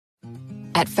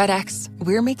At FedEx,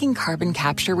 we're making carbon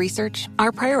capture research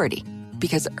our priority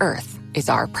because Earth is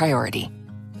our priority.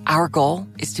 Our goal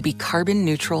is to be carbon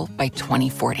neutral by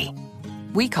 2040.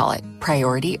 We call it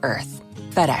Priority Earth.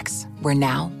 FedEx, where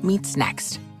now meets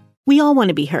next. We all want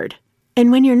to be heard.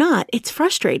 And when you're not, it's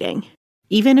frustrating.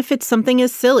 Even if it's something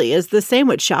as silly as the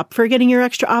sandwich shop forgetting your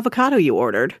extra avocado you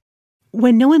ordered.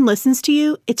 When no one listens to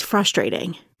you, it's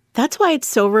frustrating. That's why it's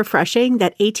so refreshing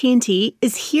that AT&T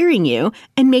is hearing you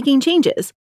and making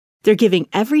changes. They're giving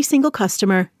every single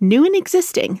customer, new and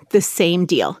existing, the same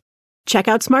deal. Check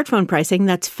out smartphone pricing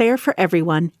that's fair for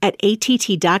everyone at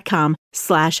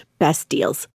att.com/best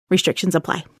deals. Restrictions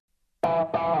apply.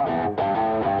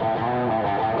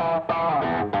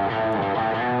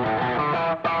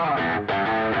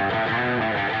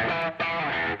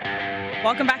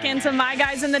 Welcome back into My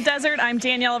Guys in the Desert. I'm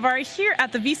Danielle Avari here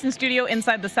at the VSiN studio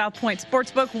inside the South Point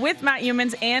Sportsbook with Matt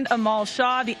Youmans and Amal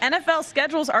Shaw. The NFL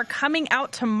schedules are coming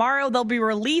out tomorrow. They'll be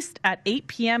released at 8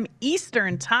 p.m.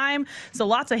 Eastern time. So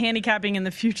lots of handicapping in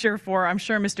the future for, I'm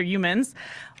sure, Mr. Youmans.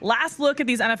 Last look at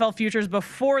these NFL futures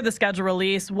before the schedule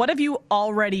release. What have you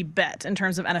already bet in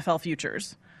terms of NFL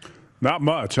futures? Not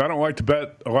much. I don't like to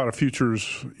bet a lot of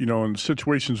futures, in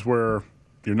situations where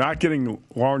you're not getting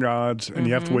long odds and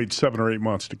you have to wait 7 or 8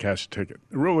 months to cash a ticket.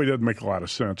 It really doesn't make a lot of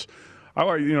sense. I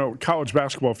like, college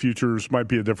basketball futures might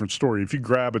be a different story. If you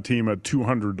grab a team at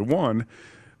 200-1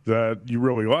 that you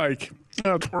really like,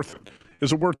 it's worth it.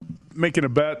 Is it worth making a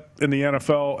bet in the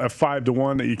NFL at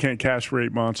 5-1 that you can't cash for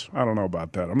 8 months? I don't know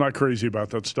about that. I'm not crazy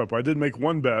about that stuff. I did make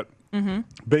one bet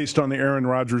based on the Aaron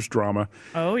Rodgers drama.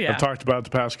 Oh, yeah. I've talked about it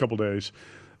the past couple days.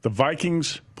 The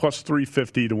Vikings plus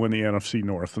 350 to win the NFC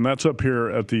North, and that's up here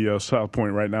at the South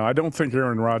Point right now. I don't think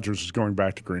Aaron Rodgers is going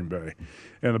back to Green Bay.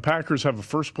 And the Packers have a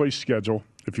first-place schedule.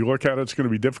 If you look at it, it's going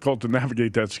to be difficult to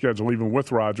navigate that schedule, even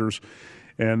with Rodgers.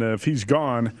 And if he's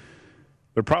gone,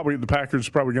 the Packers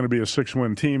are probably going to be a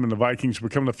 6-win team, and the Vikings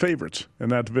become the favorites in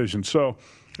that division. So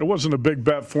it wasn't a big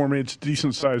bet for me. It's a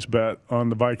decent-sized bet on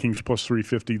the Vikings plus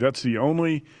 350. That's the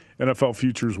only NFL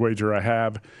futures wager I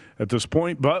have at this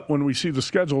point. But when we see the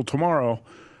schedule tomorrow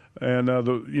and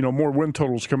more win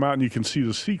totals come out and you can see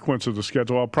the sequence of the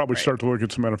schedule, I'll probably start to look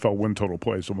at some NFL win total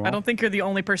plays. I don't think you're the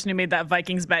only person who made that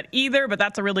Vikings bet either, but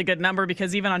that's a really good number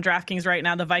because even on DraftKings right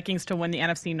now, the Vikings to win the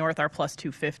NFC North are plus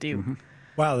 250.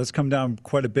 Wow, that's come down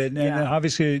quite a bit. And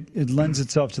obviously it lends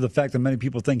itself to the fact that many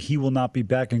people think he will not be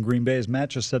back in Green Bay, as Matt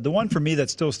just said. The one for me that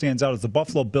still stands out is the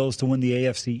Buffalo Bills to win the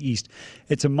AFC East.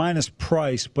 It's a minus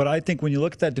price, but I think when you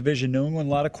look at that division, New England,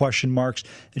 a lot of question marks.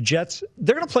 The Jets,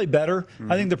 they're going to play better.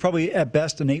 I think they're probably at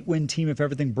best an 8-win team if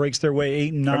everything breaks their way,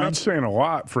 8-9. I'm not saying a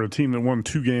lot for a team that won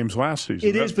 2 games last season.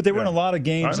 It is, but they win a lot of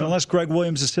games. And unless Greg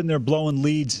Williams is sitting there blowing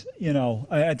leads,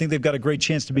 I think they've got a great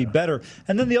chance to be better.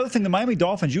 And then the other thing, the Miami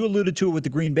Dolphins, you alluded to it with the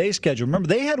Green Bay schedule. Remember,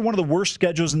 they had one of the worst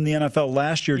schedules in the NFL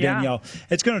last year, Danielle.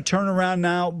 It's going to turn around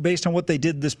now based on what they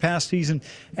did this past season.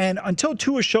 And until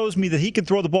Tua shows me that he can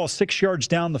throw the ball 6 yards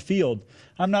down the field,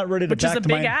 I'm not ready to back to my... Which is a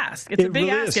big ask. It's a big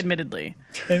ask, admittedly.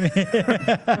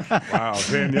 Wow,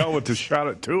 Danielle with the shot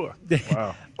at Tua.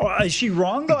 Wow. Is she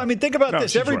wrong, though? I mean, think about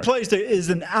this. Every play is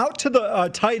an out to the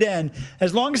tight end.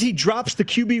 As long as he drops the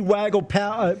QB waggle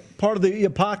part of the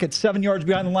pocket 7 yards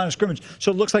behind the line of scrimmage, so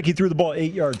it looks like he threw the ball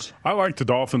 8 yards. I like the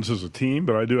Dolphins as a team,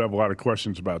 but I do have a lot of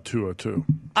questions about Tua, too.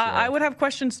 I would have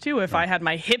questions, too, if I had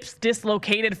my hips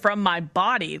dislocated from my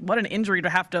body. What an injury to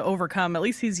have to overcome. At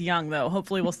least he's young, though.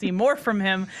 Hopefully we'll see more from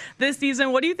him this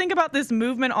season. What do you think about this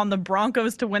movement on the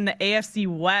Broncos to win the AFC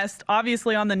West?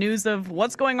 Obviously on the news of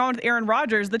what's going on with Aaron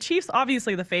Rodgers. The Chiefs,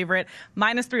 obviously the favorite,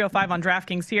 minus 305 on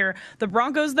DraftKings here. The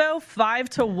Broncos, though,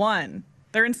 5-1.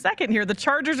 They're in second here. The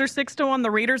Chargers are 6-1.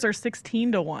 The Raiders are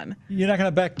 16-1. You're not going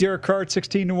to back Derek Carr at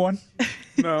 16-1?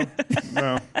 No.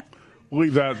 We'll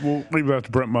leave that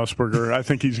to Brent Musburger. I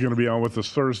think he's going to be on with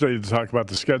us Thursday to talk about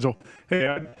the schedule. Hey,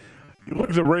 you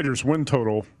look at the Raiders' win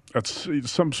total. At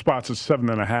some spots it's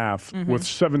 7.5 with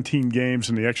 17 games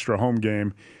in the extra home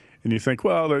game. And you think,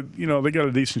 well, they got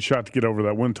a decent shot to get over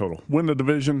that win total. Win the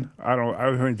division?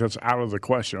 I think that's out of the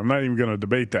question. I'm not even going to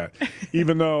debate that.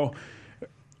 Even though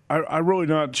I'm really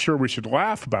not sure we should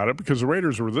laugh about it because the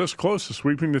Raiders were this close to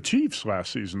sweeping the Chiefs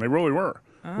last season. They really were.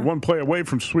 One play away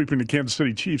from sweeping the Kansas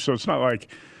City Chiefs, so it's not like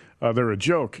they're a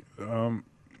joke.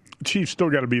 Chiefs still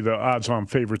got to be the odds-on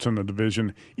favorites in the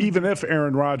division. Even if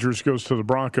Aaron Rodgers goes to the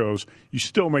Broncos, you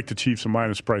still make the Chiefs a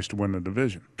minus price to win the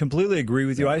division. Completely agree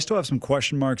with you. I still have some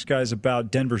question marks, guys, about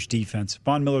Denver's defense.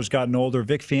 Von Miller's gotten older.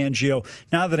 Vic Fangio,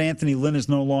 now that Anthony Lynn is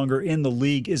no longer in the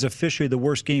league, is officially the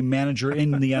worst game manager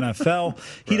in the NFL.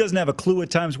 He doesn't have a clue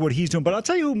at times what he's doing. But I'll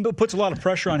tell you who puts a lot of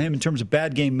pressure on him in terms of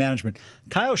bad game management.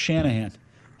 Kyle Shanahan.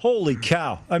 Holy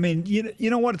cow. I mean, you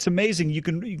know what? It's amazing. You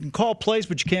can call plays,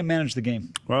 but you can't manage the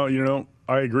game. Well,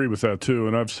 I agree with that, too.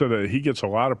 And I've said that he gets a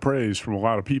lot of praise from a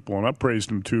lot of people. And I've praised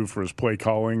him, too, for his play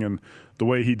calling and the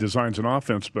way he designs an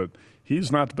offense. But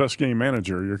he's not the best game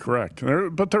manager. You're correct.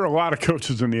 But there are a lot of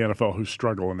coaches in the NFL who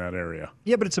struggle in that area.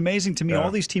 Yeah, but it's amazing to me. All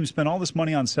these teams spend all this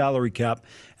money on salary cap,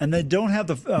 and they don't have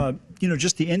the,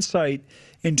 just the insight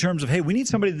in terms of, hey, we need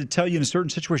somebody to tell you in a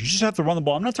certain situation, you just have to run the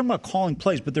ball. I'm not talking about calling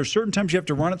plays, but there's certain times you have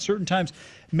to run it, certain times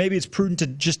maybe it's prudent to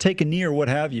just take a knee or what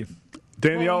have you.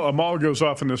 Danielle, Amal goes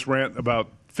off in this rant about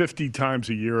 50 times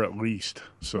a year at least,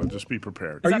 so just be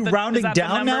prepared. Are you rounding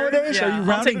down nowadays? Yeah, Are you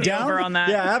rounding down? Over on that.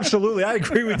 Yeah, absolutely. I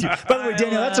agree with you. By the way,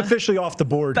 Danielle, that's officially off the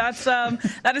board.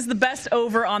 That is the best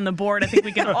over on the board. I think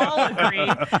we can all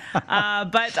agree.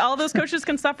 But all those coaches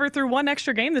can suffer through one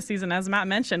extra game this season, as Matt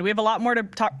mentioned. We have a lot more to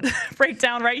break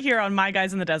down right here on My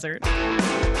Guys in the Desert.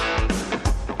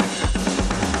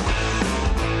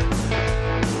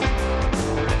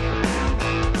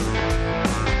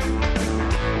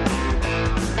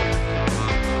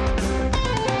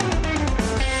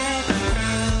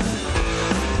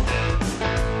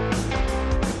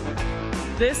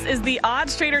 This is the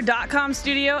oddstrader.com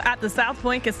studio at the South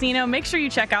Point Casino. Make sure you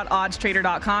check out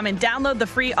oddstrader.com and download the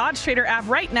free OddsTrader app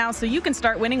right now so you can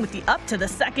start winning with the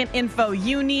up-to-the-second info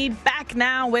you need. Back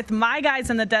now with My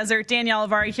Guys in the Desert. Danielle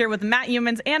Avari here with Matt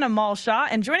Humans and Amal Shaw.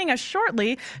 And joining us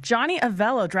shortly, Johnny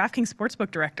Avello, DraftKings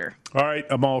Sportsbook Director. All right,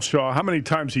 Amal Shaw, how many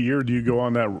times a year do you go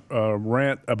on that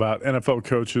rant about NFL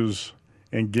coaches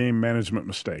and game management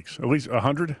mistakes? At least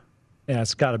 100? Yeah,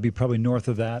 it's got to be probably north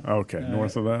of that. Okay,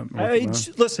 north of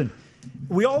that. Listen,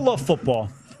 we all love football,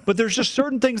 but there's just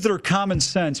certain things that are common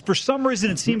sense. For some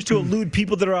reason, it seems to elude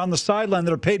people that are on the sideline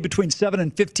that are paid between $7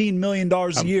 and $15 million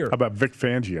a year. How about Vic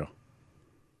Fangio?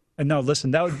 And no,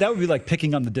 listen, that would be like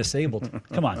picking on the disabled.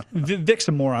 Come on. Vic's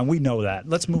a moron. We know that.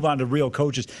 Let's move on to real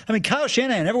coaches. I mean, Kyle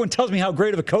Shanahan, everyone tells me how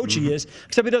great of a coach he is,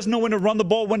 except he doesn't know when to run the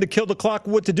ball, when to kill the clock,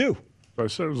 what to do. I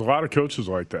said there's a lot of coaches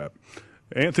like that.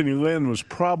 Anthony Lynn was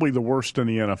probably the worst in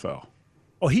the NFL.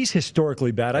 Oh, he's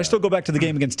historically bad. I still go back to the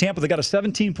game against Tampa. They got a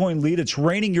 17-point lead. It's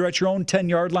raining. You're at your own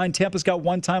 10-yard line. Tampa's got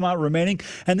one timeout remaining.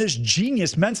 And this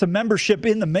genius Mensa membership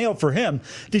in the mail for him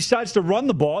decides to run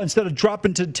the ball instead of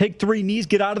dropping to take 3 knees,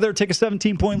 get out of there, take a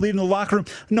 17-point lead in the locker room.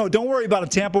 No, don't worry about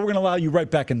it, Tampa. We're going to allow you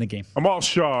right back in the game. Amal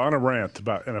Shaw on a rant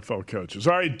about NFL coaches.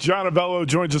 All right, John Avello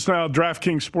joins us now,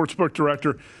 DraftKings Sportsbook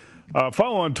Director.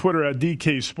 Follow on Twitter at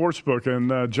DK Sportsbook.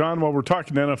 And, John, while we're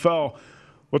talking NFL,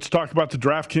 let's talk about the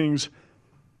DraftKings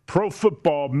Pro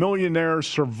Football Millionaire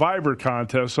Survivor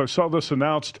Contest. I saw this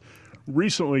announced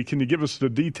recently. Can you give us the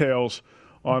details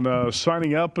on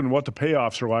signing up and what the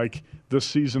payoffs are like this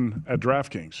season at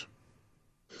DraftKings?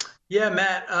 Yeah,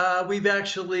 Matt, we've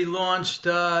actually launched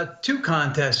 2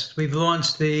 contests. We've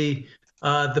launched the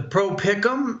Pro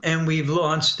Pick'em and we've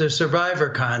launched the Survivor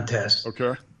Contest.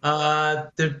 Okay.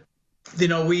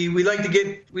 We like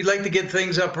to get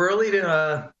things up early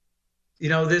to,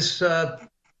 this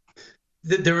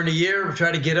during the year, we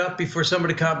try to get up before some of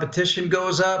the competition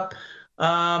goes up.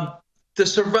 The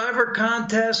Survivor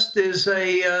Contest is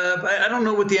I don't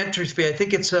know what the entry fee. I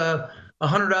think it's a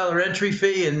 $100 entry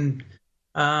fee, and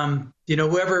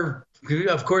whoever.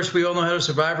 Of course, we all know how the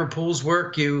Survivor pools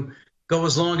work. You go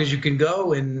as long as you can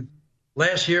go, and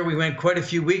last year we went quite a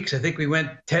few weeks. I think we went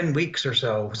 10 weeks or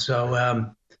so.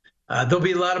 So there'll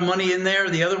be a lot of money in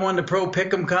there. The other one, the Pro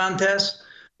Pick'em Contest,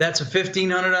 that's a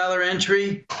 $1,500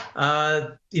 entry.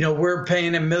 We're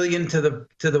paying $1 million to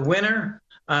the winner.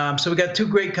 So we got 2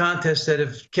 great contests that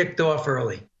have kicked off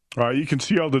early. You can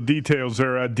see all the details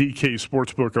there at DK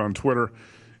Sportsbook on Twitter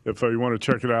if you want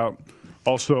to check it out.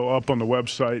 Also up on the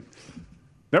website.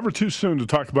 Never too soon to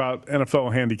talk about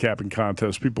NFL handicapping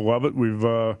contests. People love it.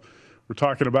 We're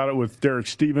talking about it with Derek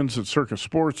Stevens at Circus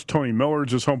Sports. Tony Miller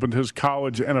just opened his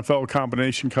college NFL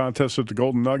combination contest at the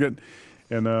Golden Nugget.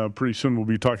 And pretty soon we'll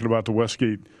be talking about the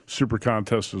Westgate Super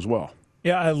Contest as well.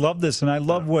 Yeah, I love this, and I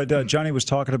love what Johnny was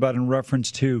talking about in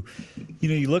reference to,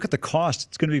 you look at the cost.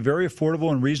 It's going to be very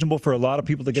affordable and reasonable for a lot of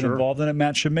people to get involved in it.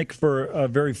 Matt, should make for a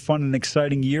very fun and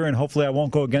exciting year, and hopefully I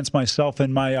won't go against myself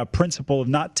and my principle of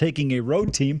not taking a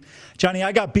road team. Johnny,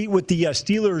 I got beat with the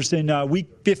Steelers in Week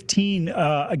 15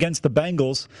 against the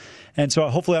Bengals, and so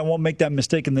hopefully I won't make that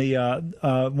mistake in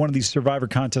the one of these Survivor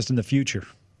contests in the future.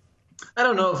 I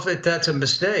don't know if that's a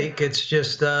mistake. It's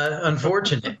just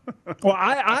unfortunate. Well,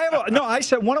 I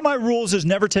said one of my rules is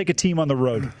never take a team on the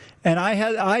road, and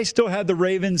I still had the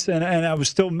Ravens, and I was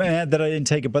still mad that I didn't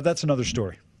take it. But that's another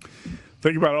story.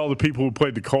 Think about all the people who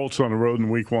played the Colts on the road in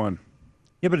Week 1.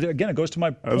 Yeah, but again, it goes to my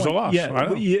point. It was a loss. Yeah, I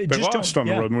know. They lost on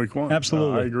the road in Week 1.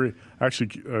 Absolutely, I agree.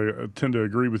 Actually, I tend to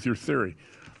agree with your theory.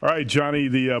 All right, Johnny,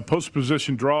 the post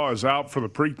position draw is out for the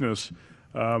Preakness.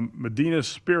 Medina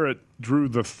Spirit drew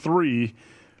the 3.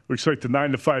 Looks like the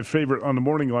 9-5 favorite on the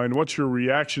morning line. What's your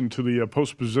reaction to the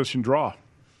post position draw?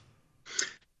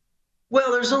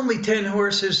 Well, there's only 10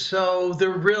 horses, so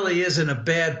there really isn't a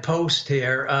bad post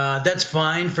here. That's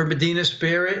fine for Medina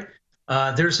Spirit.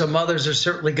 There's some others that are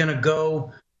certainly going to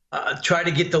go try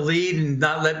to get the lead and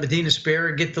not let Medina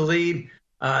Spirit get the lead.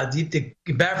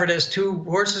 Baffert has 2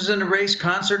 horses in the race,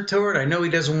 Concert Tour. I know he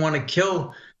doesn't want to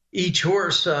kill each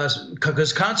horse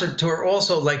because Concert Tour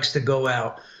also likes to go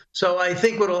out. So I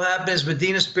think what will happen is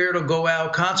Medina Spirit will go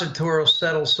out, Concert Tour will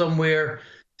settle somewhere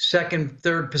second,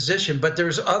 third position. But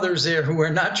there's others there who are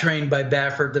not trained by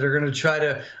Baffert that are going to try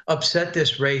to upset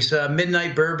this race.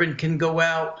 Midnight Bourbon can go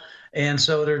out, and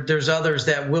so there's others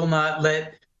that will not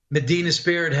let Medina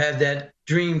Spirit have that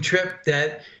dream trip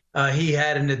that he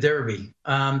had in the Derby.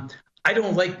 I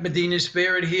don't like Medina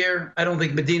Spirit here. I don't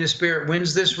think Medina Spirit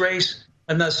wins this race.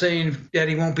 I'm not saying that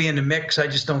he won't be in the mix. I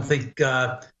just don't think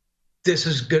this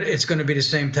is good. It's going to be the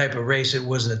same type of race it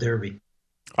was in the Derby.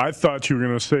 I thought you were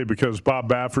going to say because Bob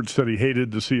Baffert said he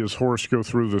hated to see his horse go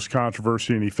through this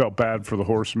controversy and he felt bad for the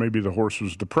horse. Maybe the horse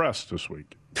was depressed this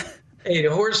week. Hey,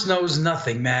 the horse knows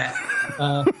nothing, Matt.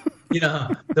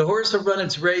 The horse will run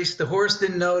its race. The horse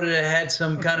didn't know that it had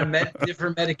some kind of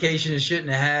different medication it shouldn't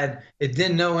have had. It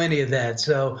didn't know any of that.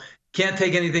 So can't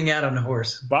take anything out on the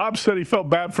horse. Bob said he felt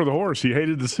bad for the horse. He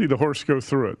hated to see the horse go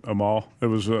through it, Amal. It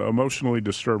was emotionally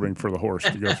disturbing for the horse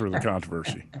to go through the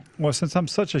controversy. Well, since I'm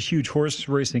such a huge horse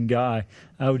racing guy,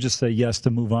 I would just say yes to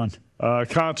move on.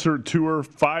 Concert Tour,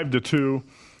 5-2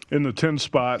 in the 10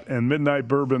 spot, and Midnight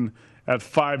Bourbon at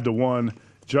 5-1.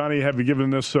 Johnny, have you given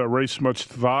this race much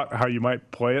thought, how you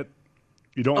might play it?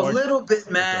 You don't a little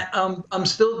bit, Matt. Okay. I'm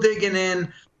still digging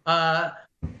in.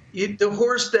 The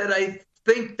horse that I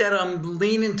think that I'm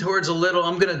leaning towards a little,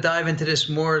 I'm going to dive into this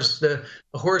more, is the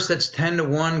horse that's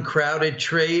 10-1, Crowded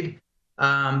Trade.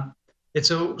 It's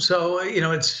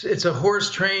a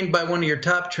horse trained by one of your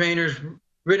top trainers,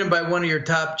 ridden by one of your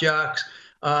top jocks,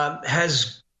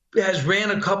 has ran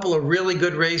a couple of really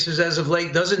good races as of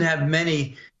late. Doesn't have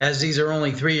many, as these are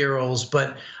only 3-year-olds,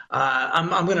 but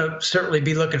I'm going to certainly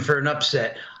be looking for an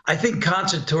upset. I think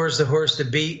Concert Tour is the horse to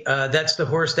beat. That's the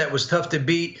horse that was tough to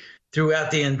beat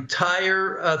throughout the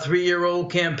entire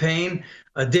 3-year-old campaign.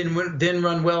 Didn't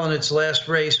run well in its last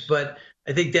race, but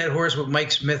I think that horse with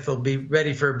Mike Smith will be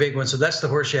ready for a big one. So that's the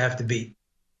horse you have to beat.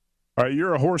 All right,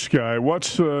 you're a horse guy.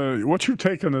 What's your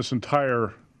take on this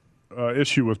entire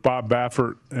issue with Bob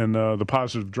Baffert and the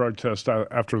positive drug test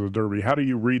after the Derby? How do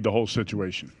you read the whole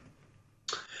situation?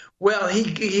 Well,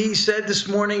 he said this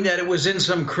morning that it was in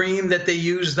some cream that they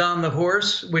used on the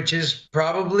horse, which is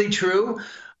probably true.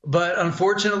 But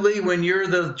unfortunately, when you're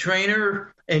the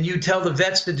trainer and you tell the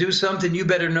vets to do something, you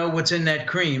better know what's in that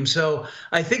cream. So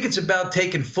I think it's about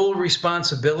taking full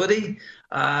responsibility.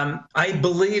 I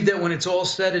believe that when it's all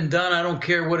said and done, I don't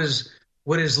care what his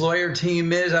lawyer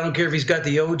team is. I don't care if he's got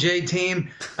the OJ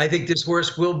team. I think this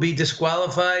horse will be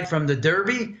disqualified from the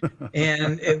Derby,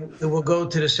 and it will go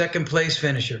to the second place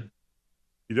finisher.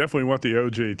 You definitely want the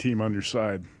OJ team on your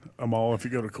side, Amal, if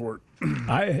you go to court.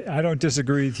 I don't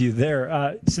disagree with you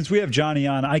there. Since we have Johnny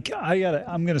on, I'm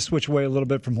going to switch away a little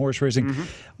bit from horse racing. Mm-hmm.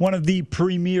 One of the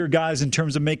premier guys in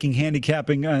terms of making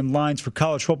handicapping and lines for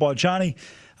college football. Johnny,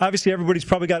 obviously everybody's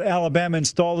probably got Alabama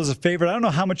installed as a favorite. I don't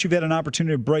know how much you've had an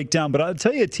opportunity to break down, but I'll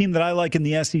tell you a team that I like in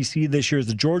the SEC this year is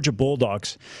the Georgia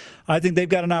Bulldogs. I think they've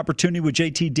got an opportunity with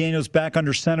JT Daniels back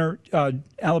under center.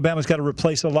 Alabama's got to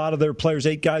replace a lot of their players,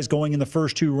 8 guys going in the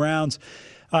first 2 rounds.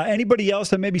 Anybody else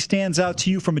that maybe stands out to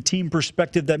you from a team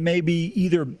perspective that maybe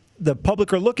either the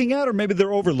public are looking at or maybe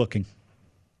they're overlooking?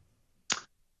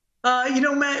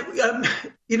 Matt,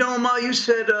 Amal, you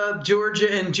said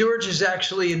Georgia, and Georgia's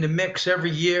actually in the mix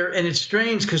every year. And it's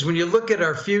strange because when you look at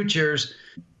our futures,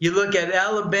 you look at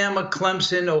Alabama,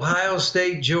 Clemson, Ohio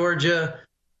State, Georgia,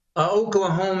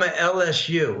 Oklahoma,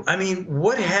 LSU. I mean,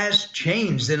 what has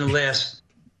changed in the last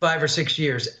 5 or 6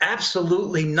 years?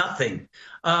 Absolutely nothing.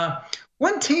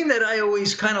 One team that I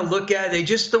always kind of look at, they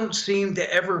just don't seem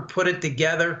to ever put it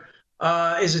together,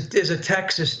 is a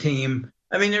Texas team.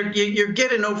 I mean, you're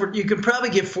getting over. You can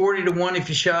probably get 40-1 if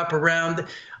you shop around.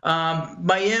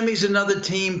 Miami's another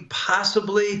team,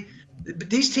 possibly.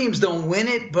 These teams don't win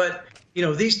it, but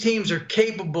these teams are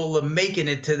capable of making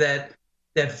it to that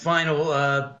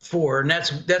final 4, and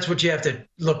that's what you have to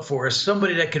look for, is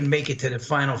somebody that can make it to the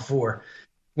final 4.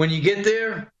 When you get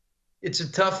there, it's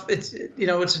tough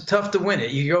to win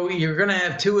it. You're going to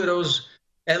have 2 of those,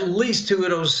 at least 2 of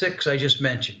those 6 I just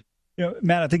mentioned.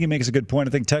 Matt, I think he makes a good point.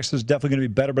 I think Texas is definitely going to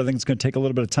be better, but I think it's going to take a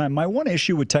little bit of time. My one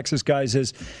issue with Texas, guys,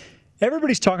 is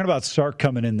everybody's talking about Sark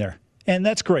coming in there, and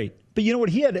that's great. But you know what?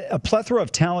 He had a plethora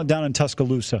of talent down in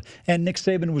Tuscaloosa, and Nick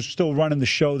Saban was still running the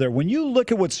show there. When you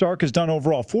look at what Sark has done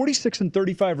overall,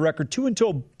 46-35 record,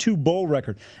 2-2 bowl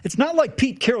record. It's not like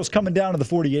Pete Carroll's coming down to the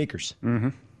 40 acres. Mm-hmm.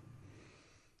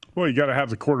 Well, you got to have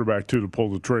the quarterback, too, to pull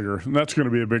the trigger, and that's going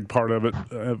to be a big part of it.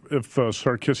 If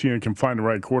Sarkisian can find the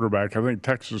right quarterback, I think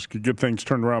Texas could get things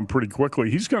turned around pretty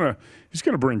quickly. He's going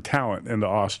to bring talent into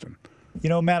Austin.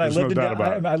 Matt, I lived in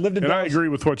Dallas. I agree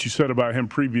with what you said about him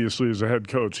previously as a head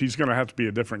coach. He's going to have to be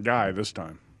a different guy this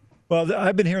time. Well,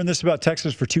 I've been hearing this about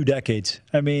Texas for 2 decades.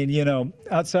 I mean,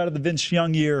 outside of the Vince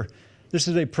Young year, this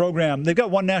is a program. They've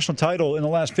got one national title in the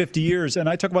last 50 years, and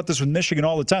I talk about this with Michigan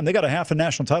all the time. They got a half a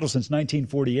national title since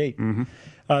 1948.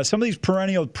 Mm-hmm. Some of these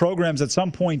perennial programs, at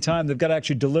some point in time, they've got to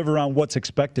actually deliver on what's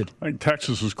expected. I think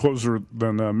Texas is closer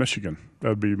than Michigan. That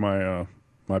would be my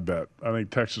bet. I think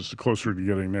Texas is closer to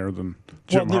getting there than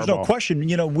Jim Well, there's Harbaugh. No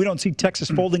question. We don't see Texas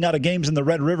folding out of games in the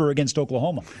Red River against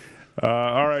Oklahoma.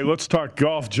 All right, let's talk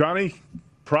golf. Johnny,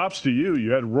 props to you.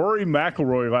 You had Rory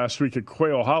McIlroy last week at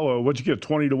Quail Hollow. What'd you get,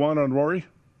 20-1 on Rory?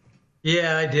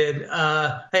 Yeah, I did.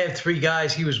 I had 3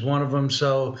 guys. He was one of them.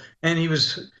 And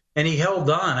he held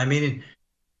on. I mean,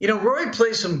 Rory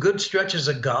plays some good stretches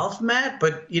of golf, Matt,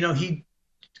 but he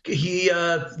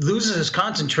loses his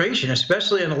concentration,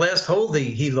 especially on the last hole.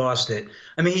 He lost it.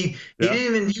 I mean, he didn't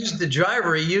even use the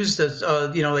driver. He used like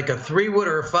a 3-wood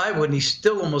or a 5-wood, and he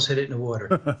still almost hit it in the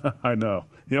water. I know.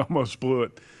 He almost blew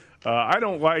it. I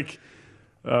don't like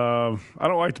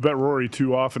to bet Rory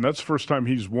too often. That's the first time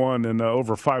he's won in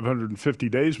over 550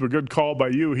 days. But good call by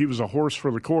you. He was a horse for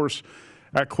the course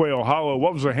at Quail Hollow.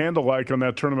 What was the handle like on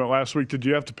that tournament last week? Did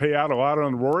you have to pay out a lot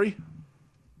on Rory?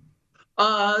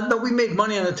 No, we made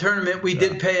money on the tournament. We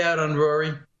did pay out on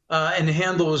Rory, and the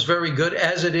handle was very good,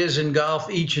 as it is in golf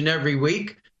each and every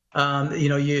week.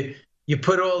 You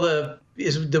put all the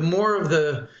more of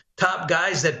the top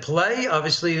guys that play.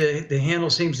 Obviously, the handle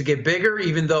seems to get bigger.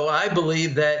 Even though I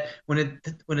believe that when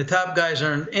the top guys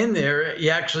aren't in there,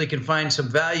 you actually can find some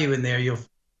value in there.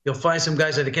 You'll find some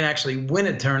guys that can actually win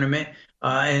a tournament.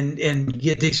 And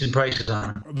get decent prices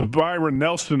on them. The Byron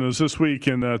Nelson is this week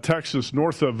in Texas,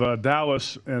 north of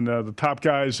Dallas, and the top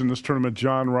guys in this tournament: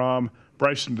 John Rahm,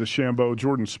 Bryson DeChambeau,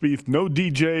 Jordan Spieth. No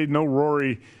DJ, no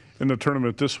Rory in the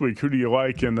tournament this week. Who do you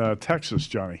like in Texas,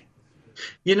 Johnny?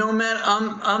 Matt,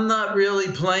 I'm not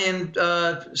really playing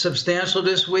substantial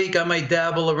this week. I might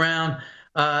dabble around.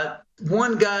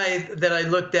 One guy that I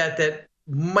looked at that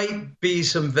might be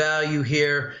some value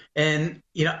here, and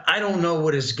I don't know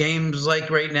what his game's like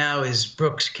right now, is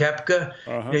Brooks Koepka.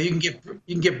 Uh-huh. You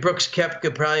can get Brooks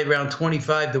Koepka probably around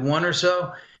 25-1 or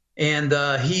so, and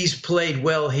he's played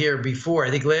well here before. I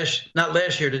think not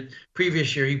last year, the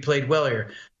previous year he played well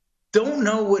here. Don't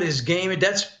know what his game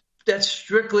is. That's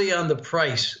strictly on the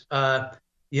price. But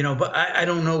I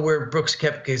don't know where Brooks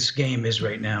Koepka's game is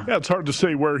right now. Yeah, it's hard to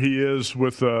say where he is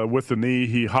with the knee.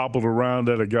 He hobbled around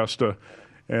at Augusta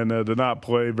and did not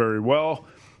play very well.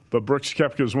 But Brooks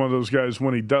Koepka is one of those guys,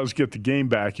 when he does get the game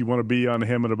back, you want to be on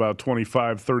him at about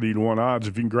 25-30-1 odds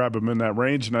if you can grab him in that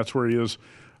range, and that's where he is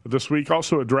this week.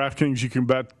 Also at DraftKings, you can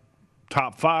bet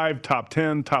top 5, top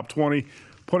 10, top 20.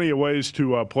 Plenty of ways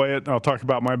to play it. I'll talk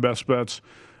about my best bets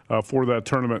for that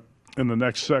tournament in the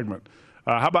next segment.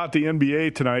 How about the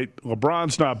NBA tonight?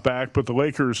 LeBron's not back, but the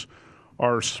Lakers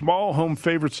are small home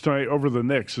favorites tonight over the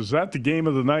Knicks. Is that the game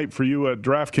of the night for you at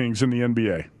DraftKings in the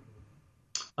NBA?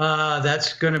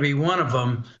 That's going to be one of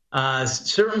them.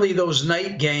 Certainly those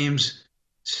night games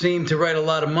seem to write a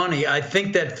lot of money. I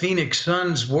think that Phoenix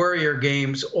Suns Warrior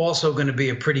game's also going to be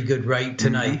a pretty good write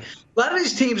tonight. Mm-hmm. A lot of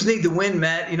these teams need to win,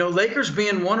 Matt. Lakers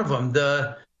being one of them.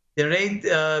 They need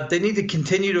to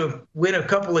continue to win a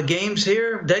couple of games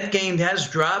here. That game has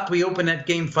dropped. We opened that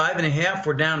game 5.5.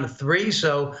 We're down to 3.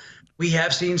 So we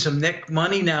have seen some Knick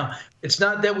money. Now, it's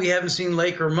not that we haven't seen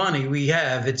Laker money. We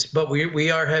have. But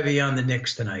we are heavy on the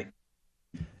Knicks tonight.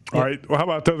 All right. Well, how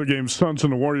about the other games? Suns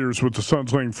and the Warriors, with the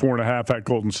Suns laying 4.5 at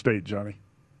Golden State, Johnny?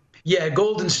 Yeah,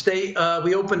 Golden State.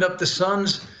 We opened up the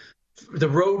Suns, the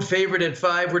road favorite at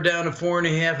 5. We're down to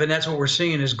 4.5, and that's what we're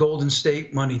seeing is Golden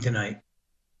State money tonight.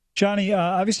 Johnny,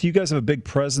 obviously you guys have a big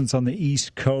presence on the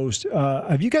East Coast.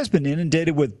 Have you guys been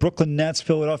inundated with Brooklyn Nets,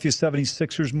 Philadelphia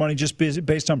 76ers money just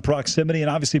based on proximity, and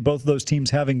obviously both of those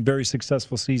teams having very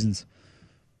successful seasons?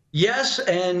 Yes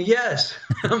and yes.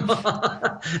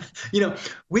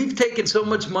 We've taken so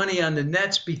much money on the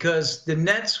Nets because the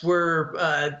Nets were,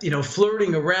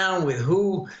 flirting around with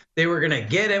who they were going to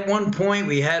get at one point.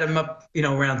 We had them up,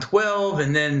 around 12,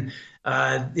 and then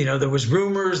There was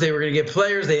rumors they were going to get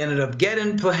players. They ended up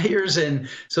getting players. And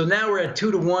so now we're at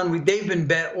 2-1. They've been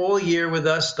bet all year with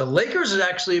us. The Lakers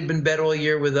actually have been bet all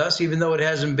year with us, even though it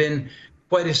hasn't been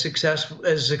quite as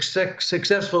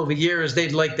successful of a year as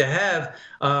they'd like to have,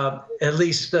 at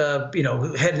least,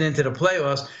 heading into the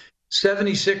playoffs.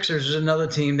 76ers is another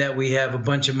team that we have a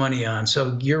bunch of money on.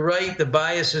 So you're right. The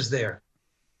bias is there.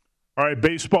 All right,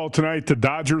 baseball tonight. The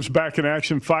Dodgers back in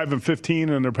action,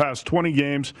 5-15 in their past 20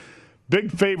 games. Big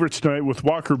favorites tonight with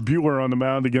Walker Buehler on the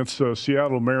mound against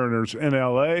Seattle Mariners in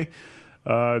L.A.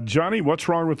 Johnny, what's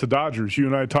wrong with the Dodgers? You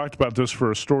and I talked about this for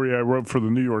a story I wrote for the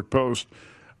New York Post.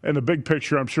 In the big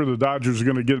picture, I'm sure the Dodgers are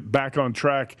going to get back on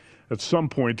track at some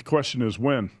point. The question is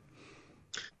when.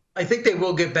 I think they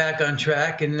will get back on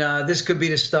track, and this could be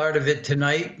the start of it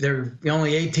tonight. They're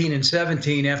only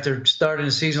 18-17 after starting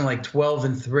the season like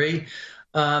 12-3.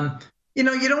 You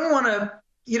don't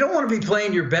want to be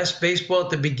playing your best baseball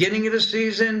at the beginning of the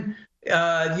season.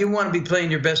 You want to be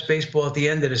playing your best baseball at the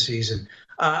end of the season.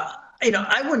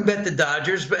 I wouldn't bet the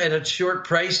Dodgers at a short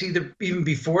price even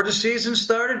before the season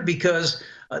started, because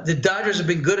the Dodgers have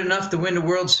been good enough to win the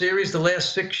World Series the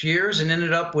last 6 years and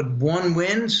ended up with one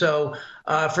win. So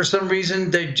for some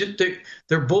reason, their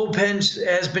bullpen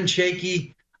has been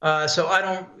shaky. So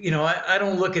I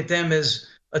don't look at them as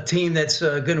a team that's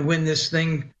going to win this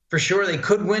thing. For sure, they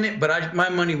could win it, but my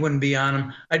money wouldn't be on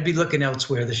them. I'd be looking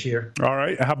elsewhere this year. All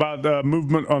right. How about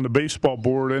movement on the baseball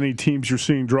board? Any teams you're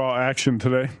seeing draw action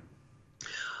today?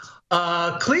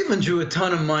 Cleveland drew a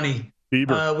ton of money with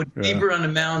Bieber on the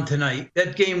mound tonight.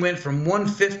 That game went from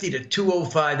 150 to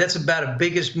 205. That's about the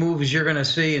biggest move as you're going to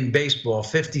see in baseball,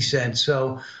 50 cents.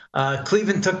 So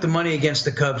Cleveland took the money against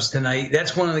the Cubs tonight.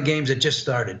 That's one of the games that just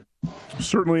started.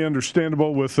 Certainly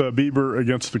understandable with Bieber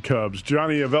against the Cubs.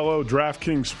 Johnny Avello,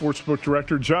 DraftKings Sportsbook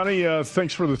Director. Johnny,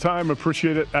 thanks for the time.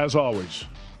 Appreciate it, as always.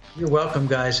 You're welcome,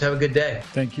 guys. Have a good day.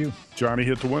 Thank you. Johnny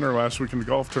hit the winner last week in the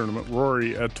golf tournament,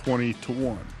 Rory, at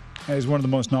 20-1. He's one of the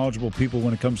most knowledgeable people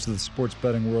when it comes to the sports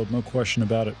betting world, no question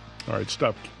about it. All right,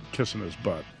 stop kissing his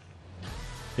butt.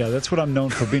 Yeah, that's what I'm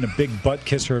known for, being a big butt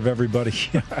kisser of everybody.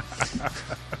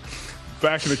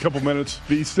 Back in a couple minutes,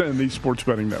 VSiN, the Sports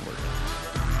Betting Network.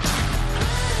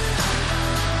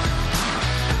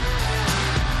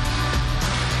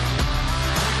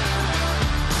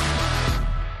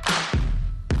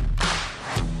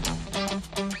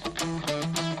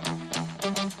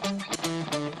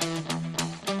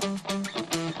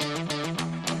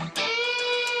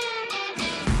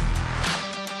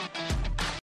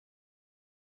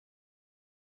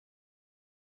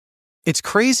 It's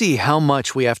crazy how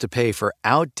much we have to pay for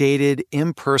outdated,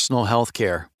 impersonal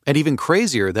healthcare, and even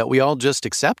crazier that we all just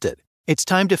accept it. It's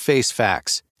time to face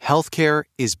facts. Healthcare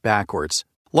is backwards.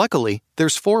 Luckily,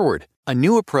 there's Forward, a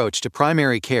new approach to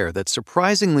primary care that's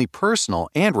surprisingly personal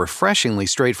and refreshingly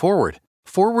straightforward.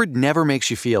 Forward never makes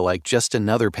you feel like just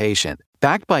another patient.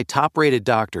 Backed by top-rated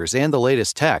doctors and the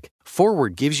latest tech,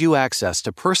 Forward gives you access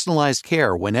to personalized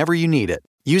care whenever you need it.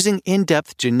 Using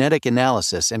in-depth genetic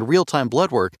analysis and real-time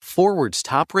blood work, Forward's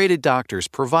top-rated doctors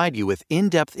provide you with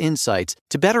in-depth insights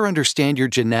to better understand your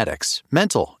genetics,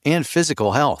 mental, and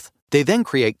physical health. They then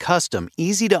create custom,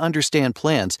 easy-to-understand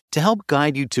plans to help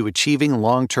guide you to achieving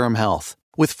long-term health.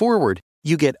 With Forward,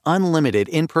 you get unlimited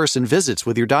in-person visits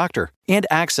with your doctor and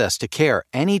access to care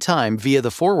anytime via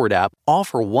the Forward app, all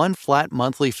for one flat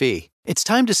monthly fee. It's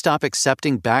time to stop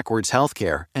accepting backwards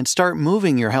healthcare and start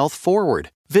moving your health forward.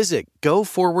 Visit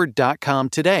GoForward.com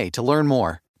today to learn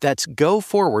more. That's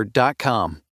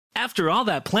GoForward.com. After all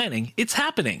that planning, it's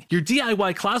happening. Your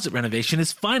DIY closet renovation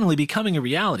is finally becoming a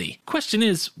reality. Question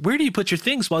is, where do you put your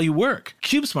things while you work?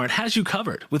 CubeSmart has you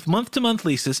covered with month-to-month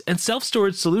leases and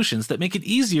self-storage solutions that make it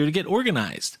easier to get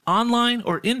organized. Online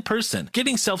or in person,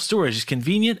 getting self-storage is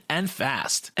convenient and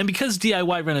fast. And because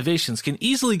DIY renovations can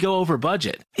easily go over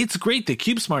budget, it's great that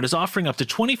CubeSmart is offering up to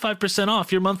 25%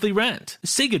 off your monthly rent.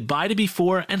 Say goodbye to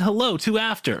before and hello to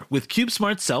after with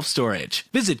CubeSmart Self-Storage.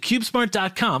 Visit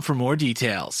CubeSmart.com for more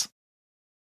details.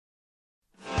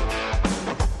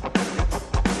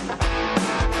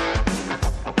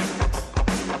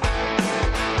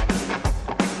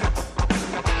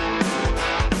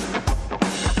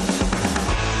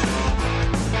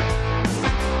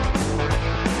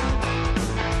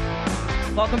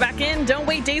 Welcome back in. Don't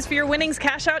wait 28 days for your winnings.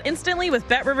 Cash out instantly with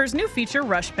BetRivers' new feature,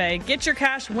 Rush Pay. Get your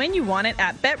cash when you want it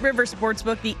at BetRivers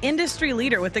Sportsbook, the industry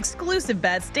leader with exclusive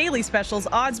bets, daily specials,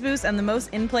 odds boosts, and the most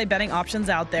in-play betting options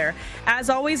out there. As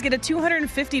always, get a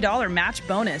 $250 match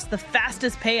bonus, the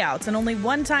fastest payouts, and only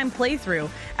one-time playthrough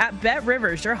at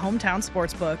BetRivers, your hometown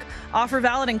sportsbook. Offer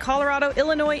valid in Colorado,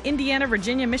 Illinois, Indiana,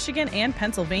 Virginia, Michigan, and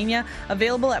Pennsylvania.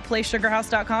 Available at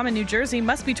PlaySugarHouse.com in New Jersey.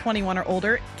 Must be 21 or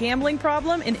older. Gambling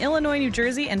problem? In Illinois, New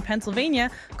Jersey, and Pennsylvania,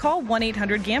 call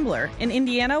 1-800-GAMBLER. In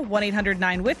Indiana,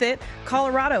 1-800-9-WITH-IT.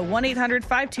 Colorado,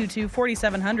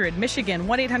 1-800-522-4700. Michigan,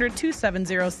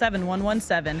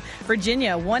 1-800-270-7117.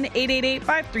 Virginia,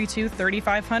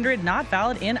 1-888-532-3500. Not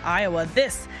valid in Iowa.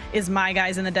 This is My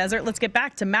Guys in the Desert. Let's get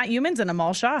back to Matt Youmans and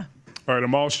Amal Shaw. All right,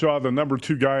 Amal Shaw, the number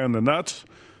 2 guy on the nuts.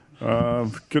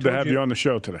 Good to have you on the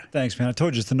show today. Thanks, man. I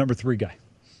told you it's the number 3 guy.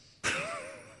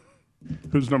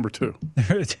 Who's number 2?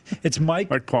 It's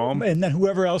Mike Palm. And then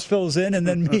whoever else fills in, and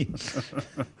then me.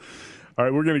 All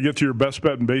right, we're going to get to your best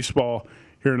bet in baseball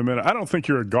here in a minute. I don't think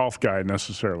you're a golf guy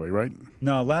necessarily, right?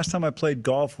 No, last time I played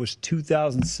golf was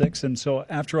 2006, and so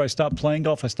after I stopped playing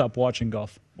golf, I stopped watching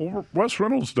golf. Well, Wes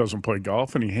Reynolds doesn't play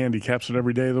golf, and he handicaps it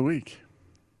every day of the week.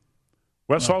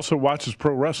 Wes also watches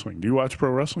pro wrestling. Do you watch pro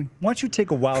wrestling? Why don't you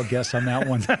take a wild guess on that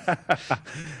one?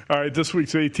 All right, this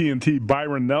week's AT&T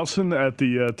Byron Nelson at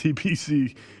the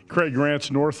TPC Craig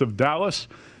Ranch north of Dallas.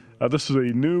 This is a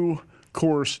new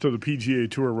course to the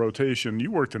PGA Tour rotation.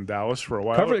 You worked in Dallas for a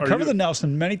while. Cover the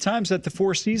Nelson many times at the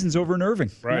Four Seasons over in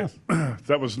Irving. Right. Yeah.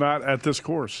 That was not at this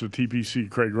course, the TPC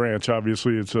Craig Ranch.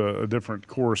 Obviously, it's a different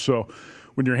course. So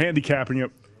when you're handicapping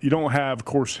it, you don't have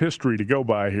course history to go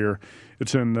by here.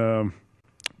 It's in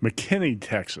McKinney,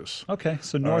 Texas. Okay,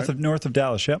 so north of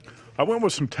Dallas, yep. I went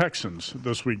with some Texans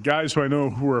this week, guys who I know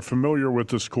who are familiar with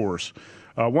this course.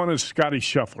 One is Scotty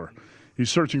Scheffler. He's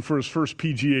searching for his first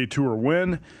PGA Tour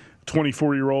win.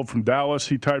 24-year-old from Dallas.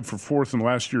 He tied for 4th in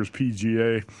last year's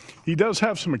PGA. He does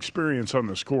have some experience on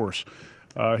this course.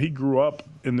 He grew up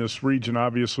in this region,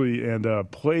 obviously, and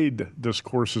played this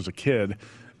course as a kid.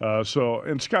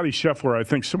 And Scotty Scheffler, I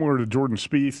think, similar to Jordan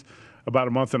Spieth, about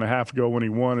a month and a half ago when he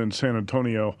won in San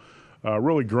Antonio,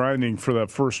 really grinding for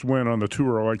that first win on the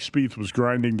tour, like Spieth was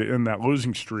grinding to end that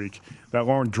losing streak, that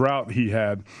long drought he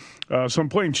had. So I'm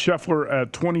playing Scheffler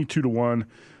at 22-1.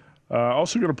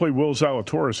 Also going to play Will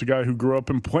Zalatoris, a guy who grew up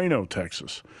in Plano,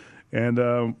 Texas. And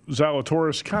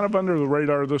Zalatoris kind of under the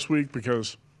radar this week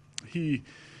because he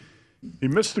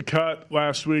missed the cut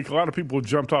last week. A lot of people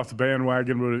jumped off the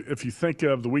bandwagon, but if you think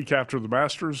of the week after the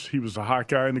Masters, he was the hot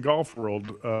guy in the golf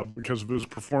world because of his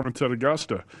performance at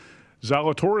Augusta.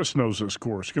 Zalatoris knows this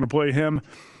course. Going to play him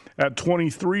at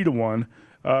 23-1.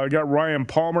 Got Ryan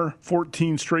Palmer,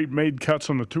 14 straight made cuts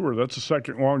on the tour. That's the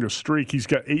second longest streak. He's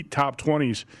got 8 top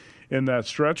 20s in that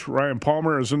stretch. Ryan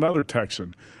Palmer is another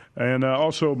Texan. And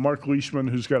also Mark Leishman,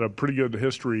 who's got a pretty good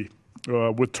history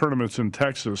with tournaments in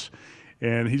Texas.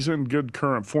 And he's in good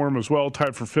current form as well,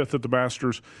 tied for 5th at the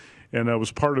Masters, and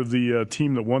was part of the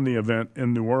team that won the event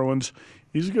in New Orleans.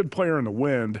 He's a good player in the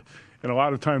wind, and a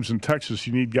lot of times in Texas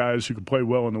you need guys who can play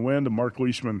well in the wind, and Mark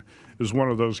Leishman is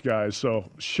one of those guys. So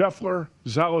Scheffler,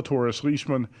 Zalatoris,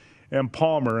 Leishman, and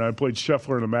Palmer, and I played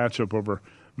Scheffler in a matchup over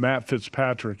Matt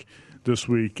Fitzpatrick this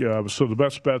week. So the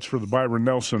best bets for the Byron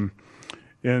Nelson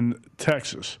in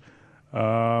Texas.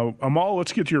 Amal,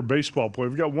 let's get to your baseball play.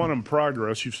 We've got one in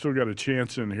progress. You've still got a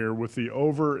chance in here with the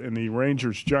over in the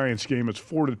Rangers-Giants game. It's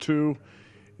 4-2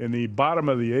 in the bottom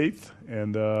of the 8th,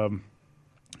 and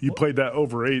you played that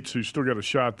over 8, so you still got a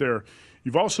shot there.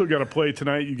 You've also got a play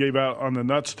tonight. You gave out on the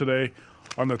nuts today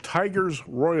on the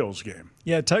Tigers-Royals game.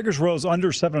 Yeah, Tigers-Royals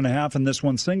under 7.5 in this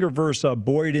one. Singer versus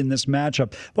Boyd in this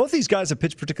matchup. Both these guys have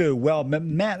pitched particularly well.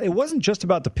 Matt, it wasn't just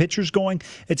about the pitchers going.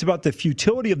 It's about the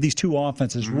futility of these two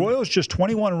offenses. Mm-hmm. Royals just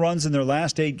 21 runs in their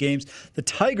last 8 games. The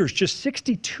Tigers just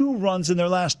 62 runs in their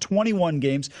last 21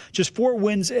 games. Just 4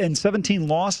 wins and 17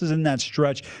 losses in that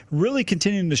stretch. Really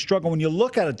continuing to struggle. When you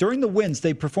look at it, during the wins,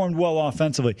 they performed well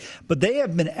offensively. But they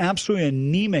have been absolutely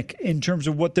anemic in terms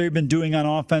of what they've been doing on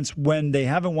offense when they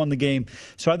haven't won the game.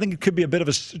 So I think it could be a bit of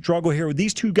a struggle here. With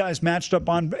these two guys matched up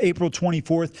on April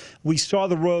 24th, we saw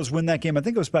the Royals win that game. I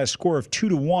think it was by a score of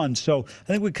 2-1. So I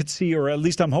think we could see, or at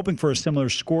least I'm hoping for a similar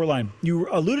scoreline. You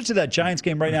alluded to that Giants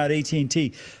game right now at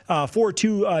AT&T.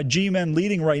 4-2 G-men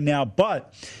leading right now.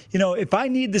 But, you know, if I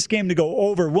need this game to go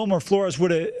over, Wilmer Flores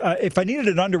would have, if I needed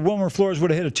it under, Wilmer Flores would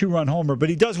have hit a 2-run homer. But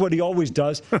he does what he always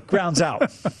does, grounds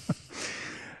out.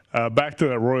 Back to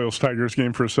that Royals-Tigers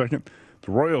game for a second.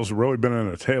 The Royals have really been in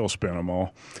a tailspin, them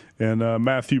all. And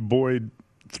Matthew Boyd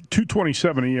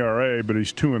 2.27 ERA, but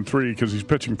he's 2-3 because he's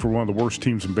pitching for one of the worst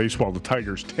teams in baseball, the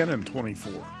Tigers,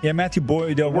 10-24. Yeah, Matthew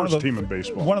Boyd, worst team in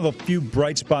baseball. One of the few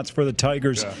bright spots for the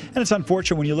Tigers. Yeah. And it's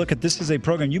unfortunate when you look at this as a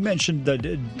program. You mentioned the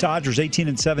Dodgers,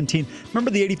 18-17.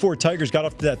 Remember the '84 Tigers got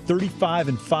off to that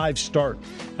 35-5 start.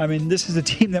 I mean, this is a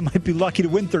team that might be lucky to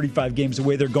win 35 games the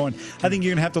way they're going. I think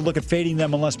you're going to have to look at fading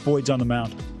them unless Boyd's on the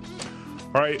mound.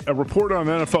 All right, a report on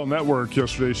NFL Network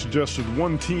yesterday suggested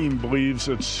one team believes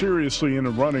it's seriously in the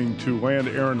running to land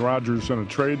Aaron Rodgers in a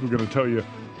trade. We're going to tell you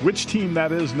which team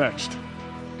that is next.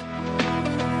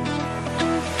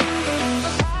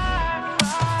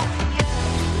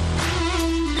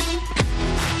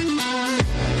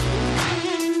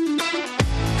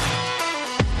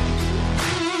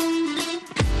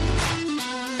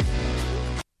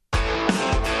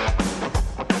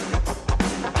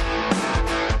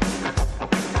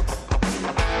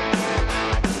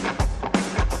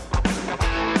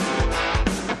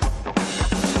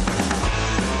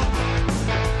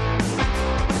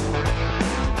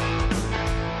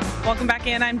 Welcome back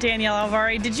in. I'm Danielle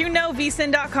Alvari. Did you know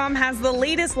vsin.com has the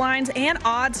latest lines and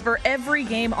odds for every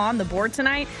game on the board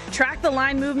tonight? Track the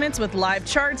line movements with live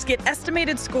charts, get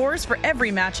estimated scores for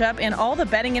every matchup, and all the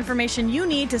betting information you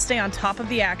need to stay on top of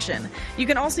the action. You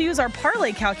can also use our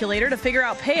parlay calculator to figure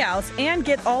out payouts and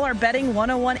get all our betting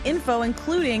 101 info,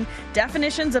 including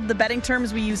definitions of the betting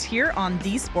terms we use here on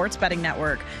the Sports Betting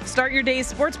Network. Start your day's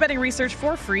sports betting research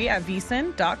for free at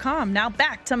vsin.com. Now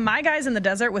back to My Guys in the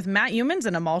Desert with Matt Humans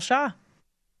and Amal Shah.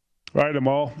 All right,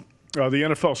 Amal. The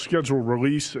NFL schedule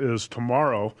release is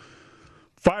tomorrow,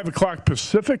 5 o'clock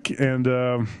Pacific, and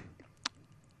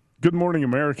Good Morning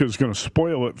America is going to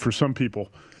spoil it for some people.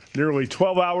 Nearly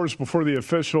 12 hours before the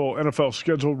official NFL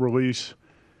schedule release,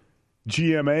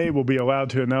 GMA will be allowed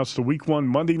to announce the Week 1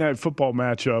 Monday Night Football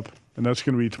matchup, and that's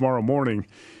going to be tomorrow morning.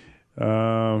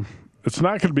 It's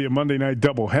not going to be a Monday night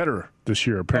doubleheader this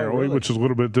year, apparently, which is a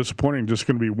little bit disappointing. Just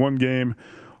going to be one game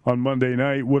on Monday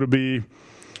night. Would it be?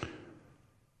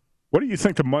 What do you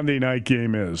think the Monday night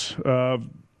game is?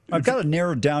 I've got it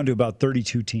narrowed down to about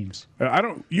 32 teams.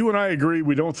 You and I agree.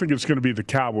 We don't think it's going to be the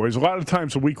Cowboys. A lot of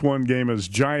times, the Week 1 game is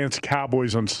Giants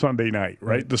Cowboys on Sunday night,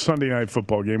 right? The Sunday night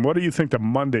football game. What do you think the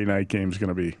Monday night game is going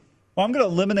to be? Well, I'm going to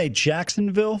eliminate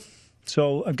Jacksonville,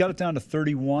 so I've got it down to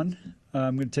 31.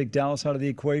 I'm going to take Dallas out of the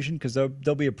equation because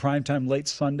there'll be a primetime late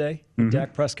Sunday.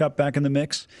 Dak Prescott back in the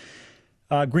mix.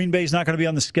 Green Bay's not going to be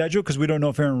on the schedule because we don't know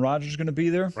if Aaron Rodgers is going to be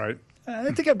there. Right.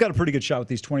 I think I've got a pretty good shot with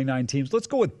these 29 teams. Let's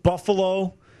go with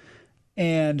Buffalo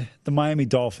and the Miami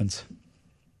Dolphins.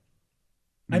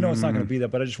 I know it's not going to be that,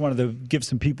 but I just wanted to give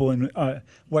some people in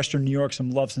Western New York some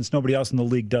love since nobody else in the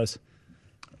league does.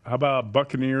 How about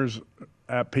Buccaneers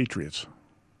at Patriots?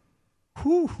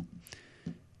 Whew.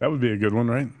 That would be a good one,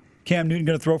 right? Cam Newton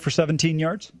going to throw for 17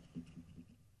 yards?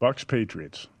 Bucs,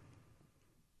 Patriots.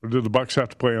 Or do the Bucs have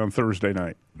to play on Thursday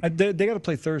night? They got to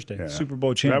play Thursday. Yeah. Super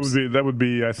Bowl champs. That would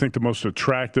be, I think, the most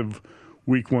attractive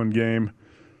Week 1 game.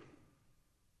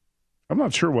 I'm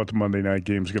not sure what the Monday night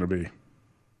game is going to be.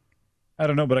 I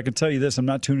don't know, but I can tell you this: I'm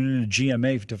not tuning into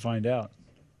GMA to find out.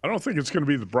 I don't think it's going to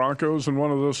be the Broncos in one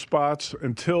of those spots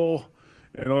until,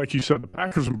 and like you said, the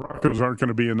Packers and Broncos aren't going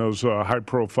to be in those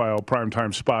high-profile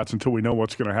primetime spots until we know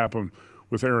what's going to happen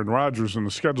with Aaron Rodgers, and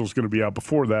the schedule's going to be out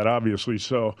before that, obviously.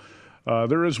 So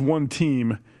there is one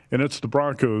team, and it's the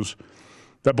Broncos,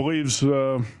 that believes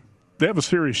they have a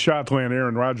serious shot to land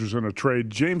Aaron Rodgers in a trade.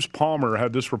 James Palmer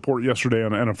had this report yesterday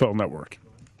on NFL Network.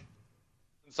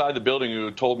 Inside the building who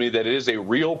told me that it is a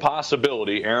real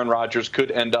possibility Aaron Rodgers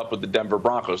could end up with the Denver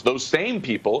Broncos. Those same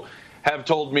people have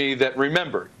told me that,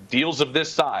 remember, deals of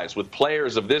this size with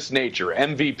players of this nature,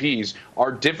 MVPs,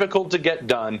 are difficult to get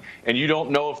done, and you don't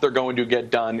know if they're going to get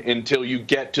done until you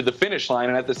get to the finish line.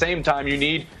 And at the same time, you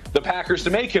need the Packers to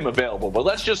make him available. But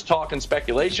let's just talk in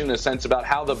speculation in a sense about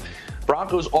how the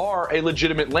Broncos are a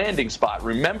legitimate landing spot.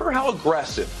 Remember how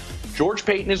aggressive George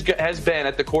Paton has been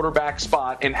at the quarterback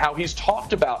spot and how he's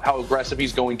talked about how aggressive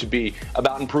he's going to be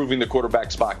about improving the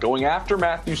quarterback spot, going after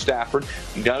Matthew Stafford,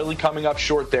 not only coming up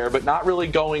short there, but not really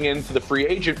going into the free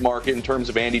agent market in terms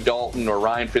of Andy Dalton or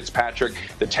Ryan Fitzpatrick.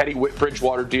 The Teddy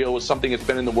Bridgewater deal was something that's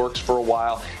been in the works for a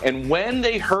while. And when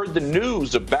they heard the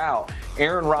news about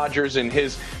Aaron Rodgers and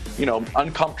his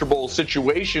uncomfortable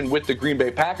situation with the Green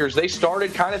Bay Packers, they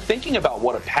started kind of thinking about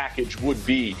what a package would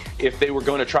be if they were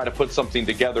going to try to put something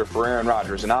together for Aaron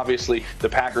Rodgers. And obviously, the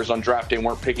Packers on draft day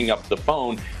weren't picking up the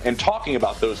phone and talking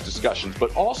about those discussions.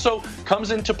 But also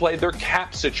comes into play their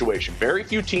cap situation. Very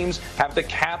few teams have the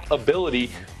cap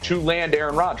ability to land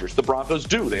Aaron Rodgers. The Broncos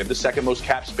do. They have the second most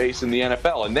cap space in the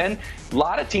NFL. And then a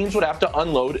lot of teams would have to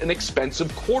unload an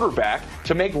expensive quarterback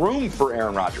to make room for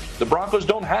Aaron Rodgers. The Broncos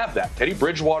don't have that. Teddy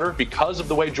Bridgewater, because of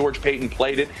the way George Payton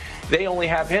played it, they only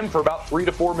have him for about $3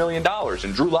 to $4 million,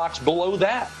 and Drew Lock's below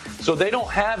that. So they don't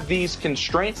have these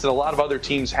constraints that a lot of other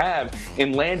teams have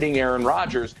in landing Aaron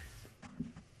Rodgers.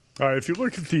 All right, if you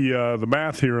look at the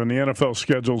math here on the NFL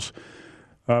schedules,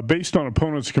 based on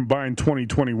opponents' combined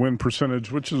 2020 win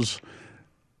percentage, which is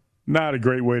not a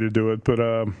great way to do it, but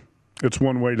it's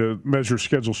one way to measure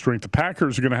schedule strength. The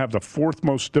Packers are going to have the fourth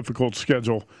most difficult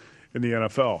schedule in the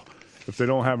NFL. If they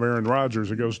don't have Aaron Rodgers,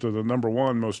 it goes to the number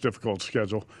one most difficult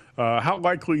schedule. How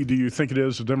likely do you think it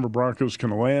is the Denver Broncos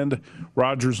can land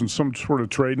Rodgers in some sort of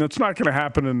trade? And it's not going to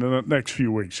happen in the next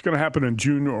few weeks. It's going to happen in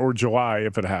June or July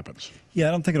if it happens. Yeah,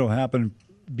 I don't think it'll happen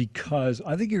because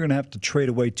I think you're going to have to trade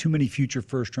away too many future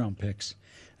first-round picks.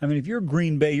 I mean, if you're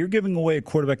Green Bay, you're giving away a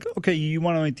quarterback. Okay, you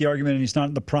want to make the argument and he's not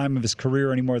in the prime of his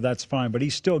career anymore, that's fine. But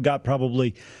he's still got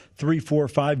probably 3, 4,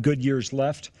 5 good years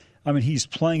left. I mean, he's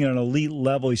playing at an elite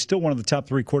level. He's still one of the top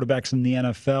 3 quarterbacks in the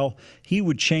NFL. He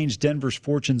would change Denver's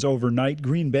fortunes overnight.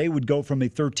 Green Bay would go from a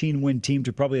 13-win team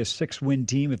to probably a 6-win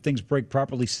team if things break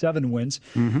properly, 7 wins.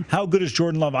 Mm-hmm. How good is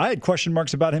Jordan Love? I had question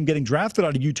marks about him getting drafted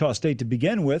out of Utah State to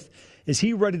begin with. Is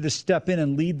he ready to step in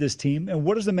and lead this team? And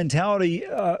what is the mentality?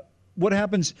 What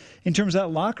happens in terms of that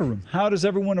locker room? How does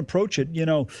everyone approach it?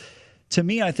 To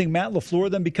me, I think Matt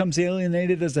LaFleur then becomes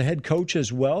alienated as the head coach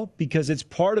as well because it's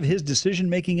part of his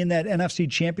decision-making in that NFC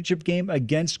Championship game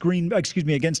against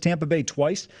Tampa Bay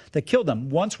twice that killed them.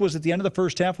 Once was at the end of the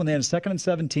first half when they had a 2nd and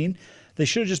 17. They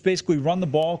should have just basically run the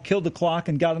ball, killed the clock,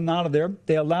 and got them out of there.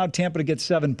 They allowed Tampa to get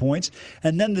 7 points.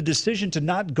 And then the decision to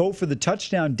not go for the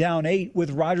touchdown down 8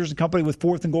 with Rodgers and company with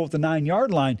 4th and goal at the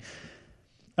 9-yard line.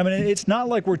 I mean, it's not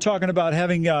like we're talking about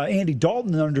having Andy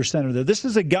Dalton under center there. This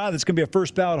is a guy that's going to be a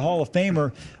first-ballot Hall of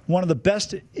Famer, one of the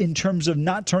best in terms of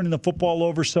not turning the football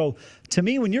over. So, to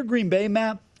me, when you're Green Bay,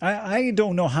 Matt, I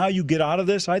don't know how you get out of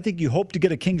this. I think you hope to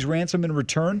get a king's ransom in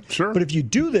return. Sure. But if you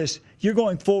do this, you're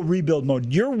going full rebuild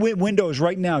mode. Your window is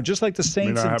right now, just like the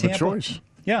Saints and Tampa. Have a choice.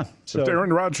 Yeah. So if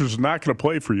Aaron Rodgers is not going to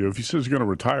play for you, if he says he's going to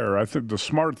retire, I think the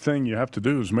smart thing you have to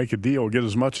do is make a deal, get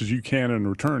as much as you can in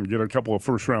return, get a couple of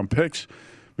first-round picks,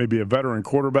 maybe a veteran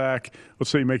quarterback. Let's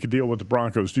say you make a deal with the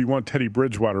Broncos. Do you want Teddy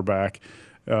Bridgewater back?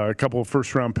 A couple of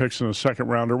first-round picks in a second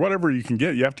round or whatever you can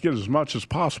get. You have to get as much as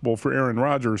possible for Aaron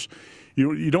Rodgers.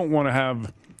 You don't want to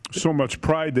have so much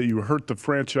pride that you hurt the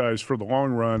franchise for the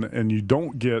long run and you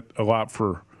don't get a lot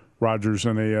for Rodgers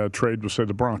in a trade with, say,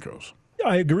 the Broncos.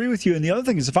 I agree with you. And the other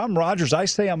thing is, if I'm Rodgers, I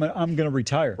say I'm going to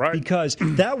retire. Right. Because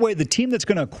that way the team that's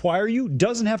going to acquire you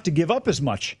doesn't have to give up as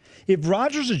much. If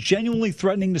Rodgers is genuinely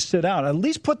threatening to sit out, at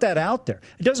least put that out there.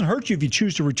 It doesn't hurt you if you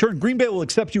choose to return. Green Bay will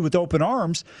accept you with open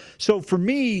arms. So for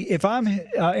me, if I'm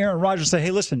Aaron Rodgers, say,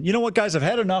 hey, listen, you know what, guys, I've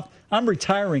had enough. I'm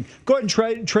retiring. Go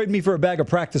ahead and trade me for a bag of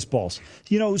practice balls.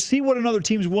 See what another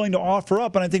team's willing to offer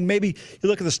up. And I think maybe you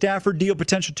look at the Stafford deal,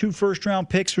 potential 2 first-round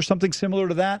picks or something similar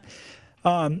to that.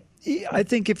 I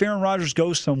think if Aaron Rodgers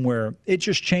goes somewhere, it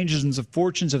just changes the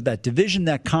fortunes of that division,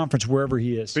 that conference, wherever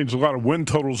he is. Means a lot of win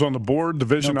totals on the board,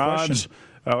 division odds.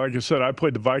 Like I said, I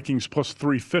played the Vikings plus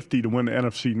 350 to win the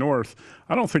NFC North.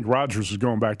 I don't think Rodgers is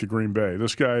going back to Green Bay.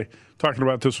 This guy, talking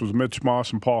about this was Mitch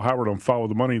Moss and Paul Howard on Follow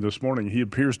the Money this morning. He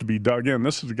appears to be dug in.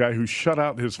 This is a guy who shut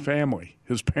out his family,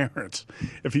 his parents.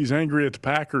 If he's angry at the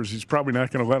Packers, he's probably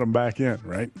not going to let them back in,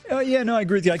 right? I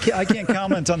agree with you. I can't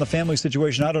comment on the family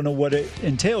situation. I don't know what it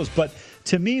entails. But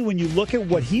to me, when you look at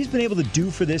what he's been able to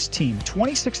do for this team,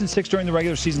 26-6 during the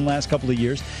regular season last couple of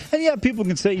years, and yeah, people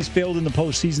can say he's failed in the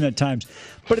postseason at times,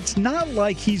 but it's not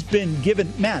like he's been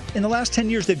given, Matt, in the last 10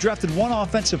 years, they've drafted one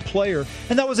offensive player,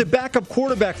 and that was a backup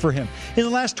quarterback for him. In the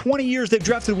last 20 years, they've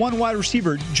drafted one wide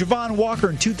receiver, Javon Walker,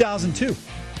 in 2002.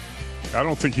 I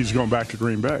don't think he's going back to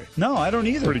Green Bay. No, I don't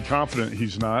either. Pretty confident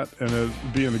he's not, and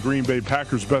it'd be in the Green Bay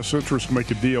Packers' best interest to make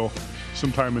a deal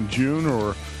sometime in June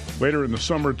or later in the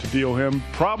summer to deal him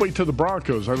probably to the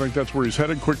Broncos. I think that's where he's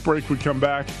headed. Quick break, we come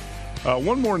back.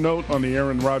 One more note on the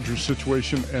Aaron Rodgers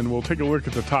situation, and we'll take a look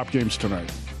at the top games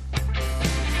tonight.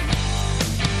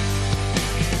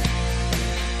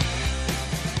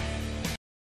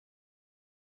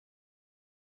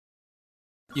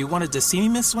 You wanted to see me,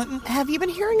 Miss Swinton? Have you been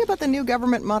hearing about the new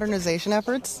government modernization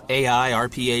efforts? AI,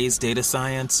 RPAs, data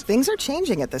science. Things are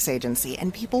changing at this agency,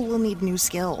 and people will need new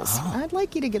skills. Oh. I'd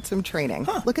like you to get some training.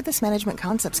 Look at this management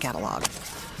concepts catalog.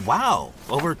 Wow,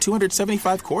 over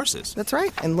 275 courses. That's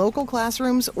right, in local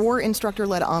classrooms or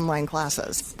instructor-led online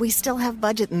classes. We still have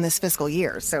budget in this fiscal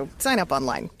year, so sign up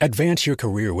online. Advance your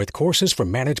career with courses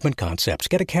from Management Concepts.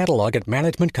 Get a catalog at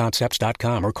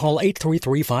managementconcepts.com or call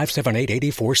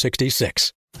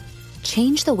 833-578-8466.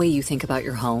 Change the way you think about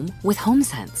your home with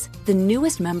HomeSense, the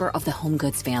newest member of the home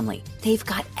goods family. They've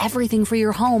got everything for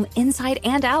your home inside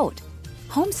and out.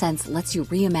 HomeSense lets you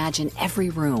reimagine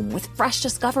every room with fresh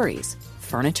discoveries.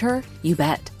 Furniture? You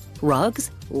bet.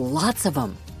 Rugs? Lots of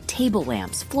them. Table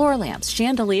lamps, floor lamps,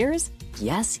 chandeliers?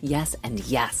 Yes, yes, and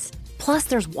yes. Plus,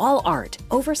 there's wall art,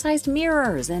 oversized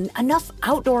mirrors, and enough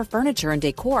outdoor furniture and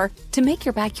decor to make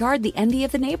your backyard the envy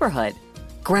of the neighborhood.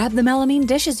 Grab the melamine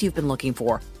dishes you've been looking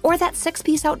for, or that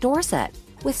 6-piece outdoor set.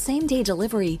 With same-day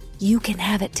delivery, you can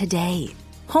have it today.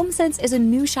 HomeSense is a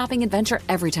new shopping adventure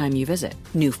every time you visit.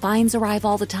 New finds arrive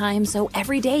all the time, so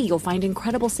every day you'll find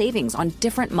incredible savings on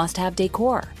different must-have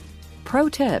decor. Pro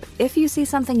tip, if you see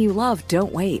something you love,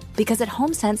 don't wait, because at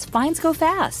HomeSense, finds go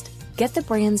fast. Get the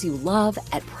brands you love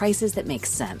at prices that make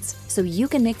sense, so you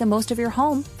can make the most of your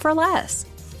home for less.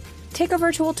 Take a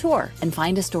virtual tour and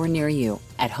find a store near you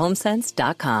at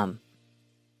homesense.com.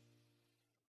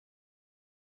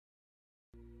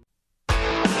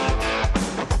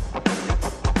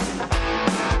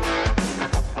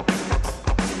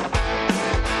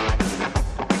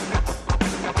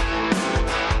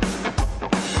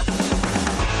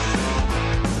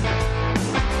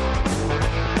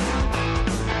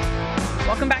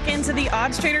 Welcome back into the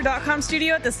oddstrader.com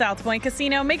studio at the South Point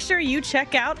Casino. Make sure you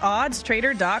check out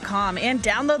oddstrader.com and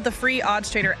download the free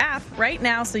OddsTrader app right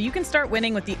now so you can start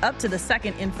winning with the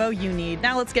up-to-the-second info you need.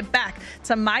 Now let's get back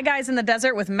to My Guys in the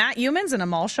Desert with Matt Humans and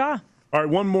Amal Shaw. All right,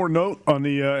 one more note on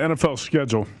the NFL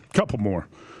schedule. A couple more.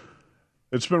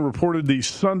 It's been reported the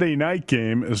Sunday night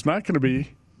game is not going to be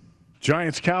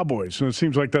Giants-Cowboys, and it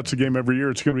seems like that's a game every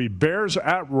year. It's going to be Bears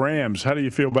at Rams. How do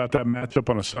you feel about that matchup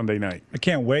on a Sunday night? I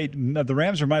can't wait. The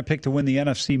Rams are my pick to win the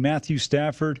NFC. Matthew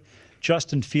Stafford,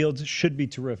 Justin Fields should be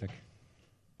terrific.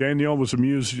 Danielle was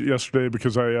amused yesterday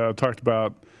because I talked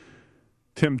about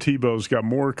Tim Tebow's got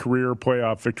more career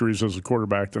playoff victories as a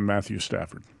quarterback than Matthew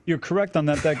Stafford. You're correct on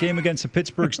that. That game against the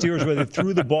Pittsburgh Steelers where they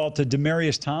threw the ball to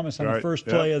Demaryius Thomas on the first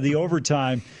play of the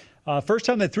overtime. First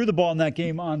time they threw the ball in that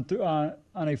game on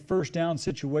a first down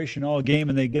situation all game,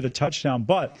 and they get a touchdown.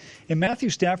 But in Matthew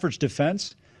Stafford's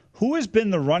defense, who has been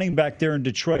the running back there in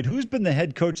Detroit? Who's been the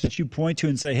head coach that you point to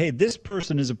and say, hey, this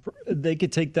person they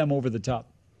could take them over the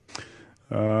top?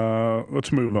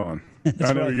 Let's move on.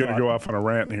 I know you're going to go off on a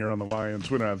rant here on the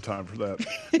Lions. We don't have time for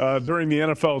that. During the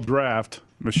NFL draft,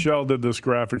 Michelle did this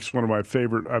graphic. It's one of my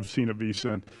favorite I've seen at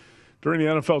VSiN. During the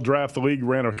NFL draft, the league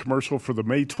ran a commercial for the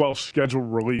May 12th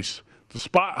scheduled release. The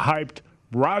spot hyped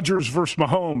Rodgers versus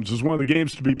Mahomes is one of the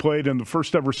games to be played in the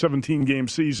first ever 17-game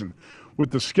season.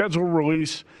 With the schedule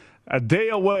release a day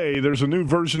away, there's a new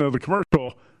version of the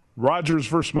commercial. Rodgers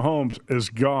versus Mahomes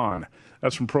is gone.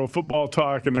 That's from Pro Football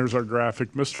Talk, and there's our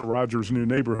graphic. Mr. Rodgers' new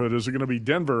neighborhood. Is it going to be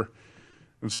Denver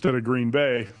instead of Green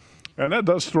Bay? And that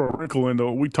does throw a wrinkle into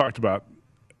what we talked about,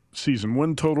 season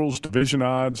win totals, division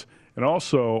odds, and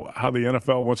also how the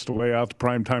NFL wants to lay out the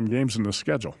primetime games in the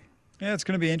schedule. Yeah, it's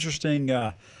going to be interesting.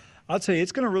 I'll tell you,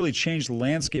 it's going to really change the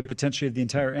landscape potentially of the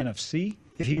entire NFC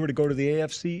if he were to go to the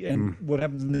AFC and what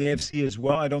happens in the AFC as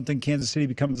well. I don't think Kansas City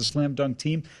becomes a slam dunk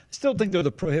team. I still think they're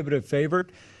the prohibitive favorite,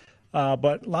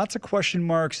 but lots of question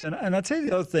marks. And I'll tell you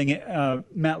the other thing,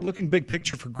 Matt, looking big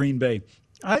picture for Green Bay,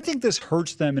 I think this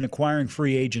hurts them in acquiring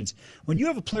free agents. When you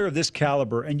have a player of this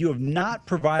caliber and you have not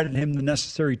provided him the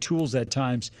necessary tools at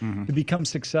times to become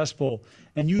successful,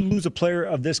 and you lose a player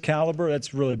of this caliber,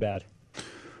 that's really bad.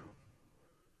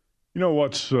 You know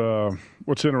what's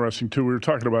interesting, too? We were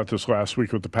talking about this last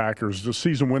week with the Packers. The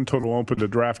season win total opened at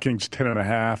DraftKings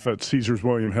 10.5, at Caesars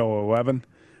William Hill 11.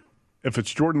 If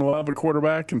it's Jordan Love at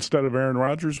quarterback instead of Aaron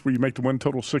Rodgers, will you make the win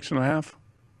total 6.5?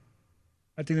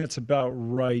 I think that's about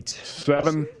right.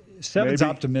 7? Seven's maybe?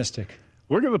 Optimistic.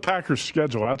 Look at the Packers'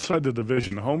 schedule outside the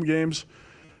division. Home games,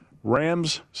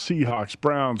 Rams, Seahawks,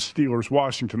 Browns, Steelers,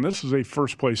 Washington. This is a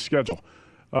first-place schedule.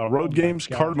 Road games,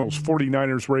 Cardinals,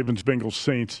 49ers, Ravens, Bengals,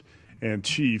 Saints, and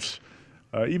Chiefs.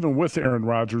 Even with Aaron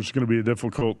Rodgers, it's going to be a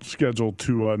difficult schedule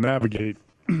to navigate.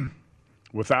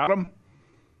 Without him,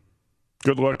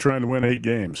 good luck trying to win 8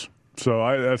 games. So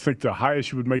I think the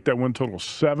highest you would make that win total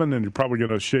 7, and you're probably going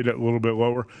to shade it a little bit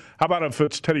lower. How about if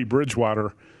it's Teddy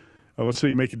Bridgewater let's say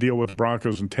you make a deal with the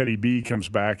Broncos and Teddy B comes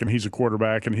back and he's a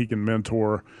quarterback and he can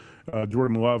mentor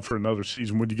Jordan Love for another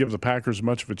season. Would you give the Packers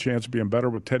much of a chance of being better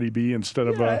with Teddy B instead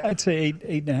of I'd say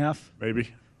 8.5. Maybe.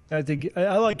 I think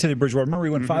I like Teddy Bridgewater. Remember,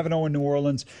 he went 5-0 in New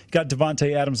Orleans. Got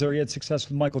Devontae Adams there. He had success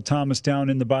with Michael Thomas down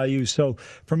in the Bayou. So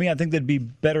for me, I think they'd be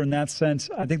better in that sense.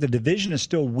 I think the division is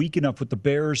still weak enough with the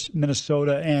Bears,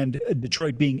 Minnesota, and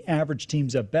Detroit being average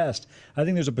teams at best. I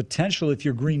think there's a potential if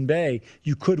you're Green Bay,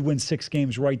 you could win 6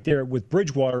 games right there with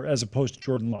Bridgewater as opposed to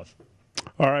Jordan Love.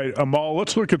 All right, Amal,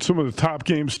 let's look at some of the top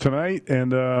games tonight.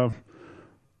 And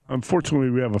unfortunately,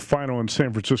 we have a final in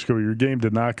San Francisco. Your game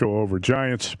did not go over.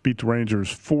 Giants beat the Rangers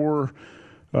 4-2.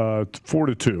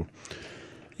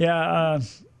 Yeah, I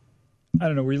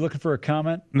don't know. Were you looking for a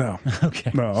comment? No.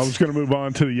 Okay. No, I was going to move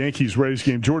on to the Yankees-Rays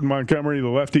game. Jordan Montgomery, the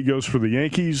lefty, goes for the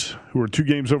Yankees, who are 2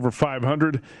 games over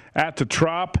 500 at the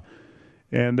Trop.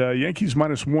 And Yankees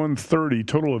minus 130,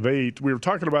 total of 8. We were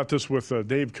talking about this with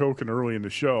Dave Koken early in the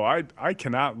show. I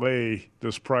cannot lay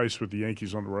this price with the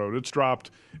Yankees on the road. It's dropped.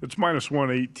 It's minus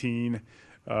 118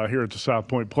 here at the South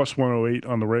Point, plus 108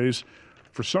 on the Rays.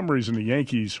 For some reason, the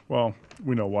Yankees, well,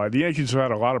 we know why. The Yankees have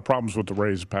had a lot of problems with the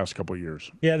Rays the past couple of years.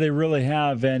 Yeah, they really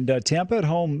have. And Tampa at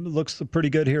home looks pretty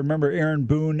good here. Remember Aaron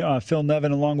Boone, Phil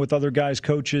Nevin, along with other guys,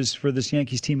 coaches for this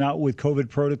Yankees team out with COVID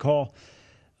protocol.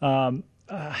 The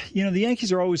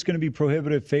Yankees are always going to be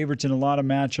prohibitive favorites in a lot of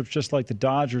matchups, just like the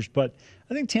Dodgers. But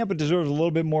I think Tampa deserves a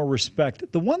little bit more respect.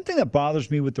 The one thing that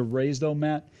bothers me with the Rays, though,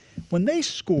 Matt, when they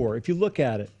score, if you look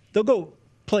at it, they'll go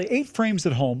play 8 frames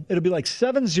at home. It'll be like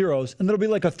 7 zeros, and it'll be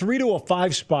like a 3 to a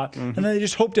 5 spot, and then they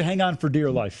just hope to hang on for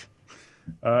dear life.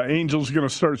 Angels going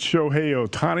to start Shohei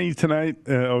Ohtani tonight.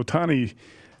 Ohtani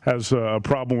has a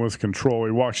problem with control.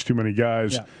 He walks too many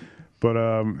guys,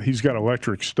 but he's got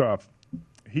electric stuff.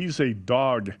 He's a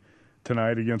dog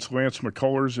tonight against Lance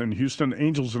McCullers in Houston.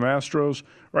 Angels and Astros.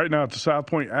 Right now at the South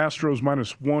Point, Astros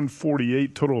minus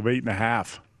 148, total of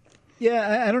 8.5.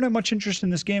 Yeah, I don't have much interest in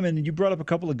this game, and you brought up a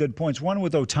couple of good points. One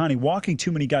with Ohtani, walking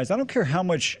too many guys. I don't care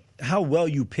how well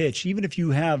you pitch, even if you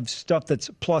have stuff that's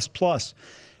plus.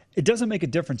 It doesn't make a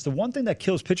difference. The one thing that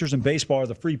kills pitchers in baseball are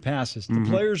the free passes. The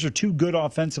players are too good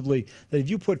offensively that if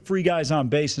you put free guys on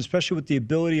base, especially with the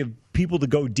ability of people to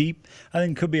go deep, I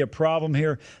think could be a problem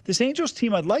here. This Angels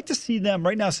team, I'd like to see them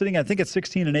right now sitting, I think, at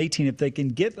 16 and 18. If they can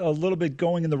get a little bit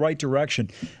going in the right direction,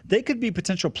 they could be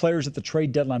potential players at the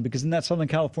trade deadline because in that Southern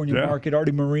California market,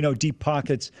 Artie Moreno, deep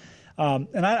pockets.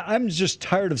 And I'm just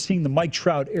tired of seeing the Mike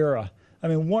Trout era. I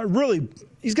mean, really,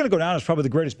 he's going to go down as probably the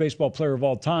greatest baseball player of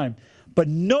all time. But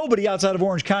nobody outside of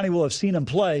Orange County will have seen him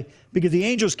play because the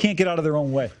Angels can't get out of their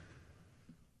own way.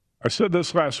 I said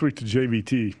this last week to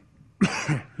JVT,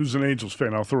 who's an Angels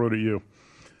fan. I'll throw it at you.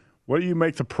 What do you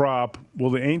make the prop? Will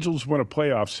the Angels win a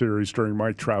playoff series during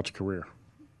Mike Trout's career?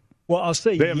 Well, I'll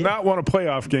say they have not won a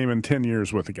playoff game in 10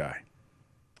 years with a guy.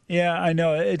 Yeah, I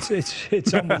know.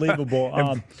 It's unbelievable.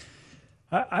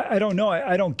 I don't know.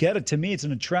 I don't get it. To me, it's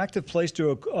an attractive place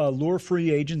to lure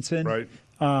free agents in. Right.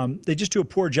 They just do a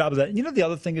poor job of that. And you know, the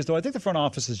other thing is, though, I think the front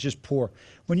office is just poor.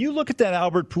 When you look at that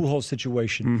Albert Pujols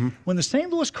situation, when the St.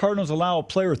 Louis Cardinals allow a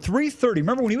player 330,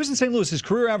 remember when he was in St. Louis, his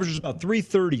career average was about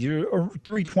 330 or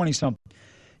 320 something.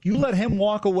 You let him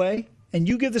walk away and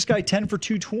you give this guy 10 for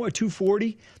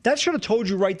 240, that should have told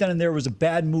you right then and there was a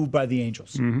bad move by the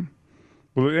Angels.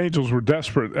 Well, the Angels were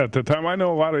desperate at the time. I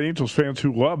know a lot of Angels fans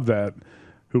who loved that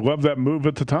move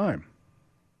at the time.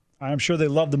 I'm sure they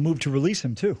love the move to release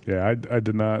him, too. Yeah, I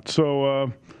did not.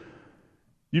 So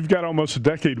you've got almost a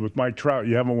decade with Mike Trout.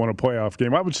 You haven't won a playoff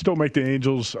game. I would still make the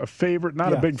Angels a favorite,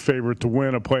 not a big favorite, to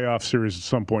win a playoff series at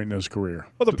some point in his career.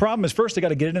 Well, the problem is first they got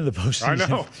to get into the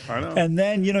postseason. I know. And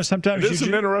then, sometimes it is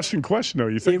an interesting question, though.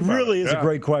 You think it really is a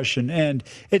great question. And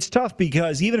it's tough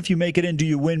because even if you make it in, do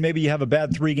you win? Maybe you have a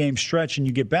bad 3-game stretch and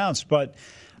you get bounced. But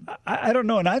I don't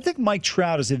know. And I think Mike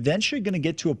Trout is eventually going to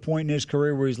get to a point in his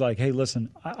career where he's like, hey,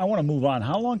 listen, I want to move on.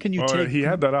 How long can you take? He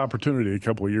had that opportunity a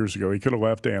couple of years ago. He could have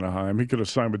left Anaheim. He could have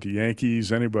signed with the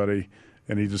Yankees, anybody,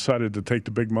 and he decided to take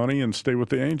the big money and stay with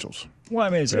the Angels. Well,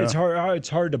 I mean, it's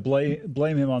hard to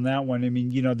blame him on that one. I mean,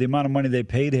 the amount of money they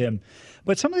paid him.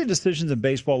 But some of the decisions in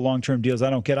baseball, long-term deals, I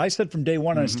don't get. I said from day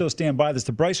one, and I still stand by this,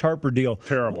 the Bryce Harper deal.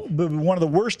 Terrible. One of the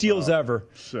worst deals ever.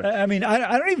 Sick. I mean,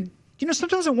 I don't even...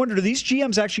 sometimes I wonder, do these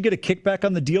GMs actually get a kickback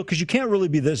on the deal? Because you can't really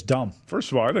be this dumb.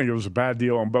 First of all, I think it was a bad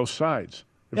deal on both sides.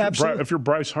 If you're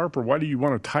Bryce Harper, why do you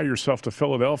want to tie yourself to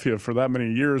Philadelphia for that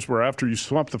many years where after you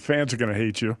slump, the fans are going to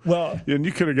hate you? Well, and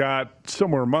you could have got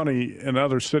similar money in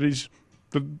other cities.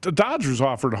 The Dodgers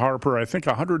offered Harper, I think,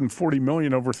 $140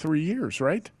 million over 3 years,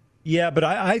 right? Yeah, but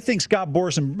I think Scott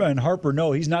Boras and Harper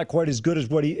know he's not quite as good as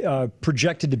what he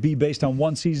projected to be based on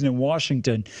one season in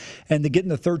Washington. And they're getting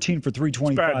the 13 for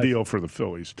 325. It's a bad deal for the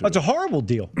Phillies, too. That's a horrible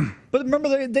deal. But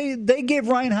remember, they gave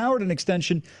Ryan Howard an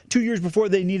extension 2 years before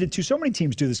they needed to. So many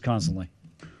teams do this constantly.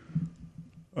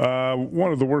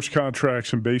 One of the worst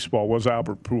contracts in baseball was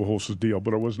Albert Pujols' deal,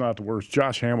 but it was not the worst.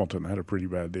 Josh Hamilton had a pretty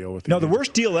bad deal with him. No, the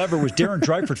worst deal ever was Darren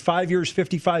Dreifort, 5 years,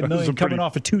 $55 million, coming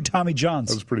off of 2 Tommy Johns.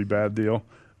 That was a pretty bad deal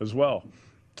as well.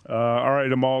 All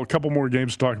right, Amal, a couple more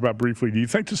games to talk about briefly. Do you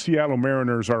think the Seattle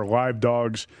Mariners are live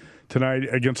dogs tonight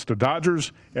against the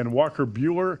Dodgers and Walker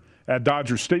Buehler at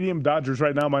Dodger Stadium? Dodgers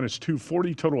right now minus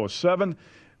 240, total of 7.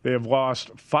 They have lost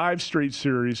 5 straight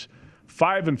series,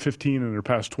 5-15 in their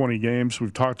past 20 games.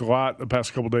 We've talked a lot the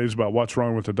past couple of days about what's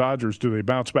wrong with the Dodgers. Do they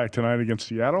bounce back tonight against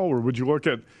Seattle, or would you look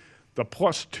at the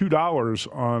plus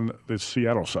 $2 on the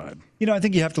Seattle side? I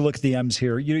think you have to look at the M's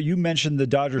here. You mentioned the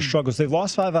Dodgers' struggles. They've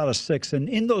lost 5 out of 6, and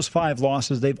in those 5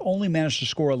 losses, they've only managed to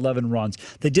score 11 runs.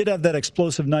 They did have that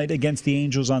explosive night against the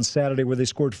Angels on Saturday where they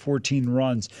scored 14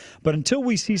 runs. But until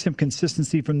we see some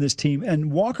consistency from this team, and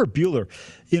Walker Buehler,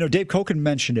 Dave Koken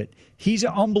mentioned it, he's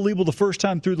unbelievable the first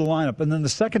time through the lineup, and then the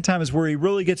second time is where he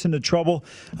really gets into trouble.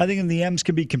 I think the M's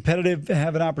can be competitive,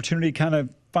 have an opportunity to kind of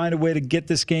find a way to get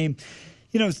this game.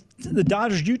 The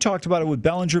Dodgers, you talked about it with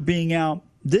Bellinger being out.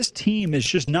 This team is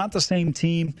just not the same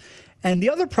team. And the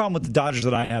other problem with the Dodgers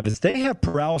that I have is they have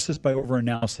paralysis by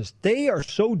overanalysis. They are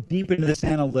so deep into this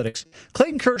analytics.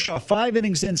 Clayton Kershaw, 5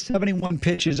 innings in, 71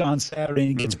 pitches on Saturday, and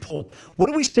he gets pulled. What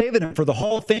are we saving him for, the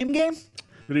Hall of Fame game?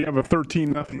 Did he have a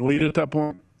 13-0 lead at that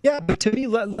point? Yeah, but to me,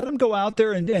 let him go out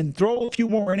there and throw a few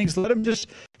more innings.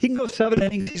 He can go 7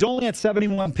 innings. He's only at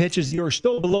 71 pitches. You're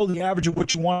still below the average of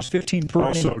what you want is 15 per inning.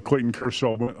 Also, Clayton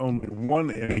Kershaw went only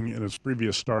 1 inning in his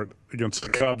previous start against the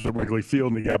Cubs at Wrigley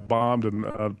Field, and he got bombed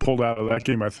and pulled out of that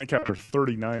game, I think, after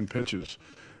 39 pitches.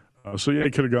 So, yeah,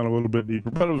 he could have gone a little bit deeper,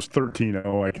 but it was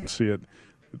 13-0. I can see it.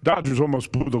 The Dodgers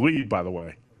almost blew the lead, by the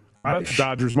way.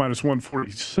 Dodgers minus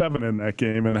 147 in that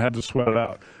game and had to sweat it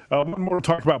out. One more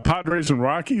talk about Padres and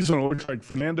Rockies, and it looks like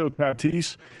Fernando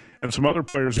Tatis and some other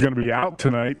players are going to be out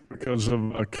tonight because of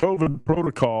a COVID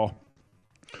protocol.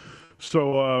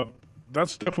 So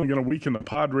that's definitely going to weaken the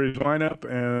Padres lineup,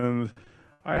 and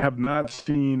I have not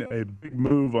seen a big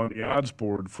move on the odds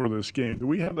board for this game. Do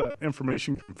we have that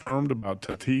information confirmed about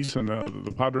Tatis and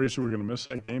the Padres who are going to miss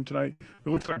that game tonight? It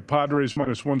looks like Padres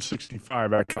minus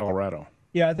 165 at Colorado.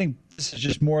 Yeah, I think this is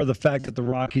just more of the fact that the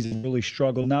Rockies have really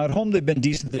struggled. Now, at home, they've been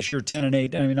decent this year,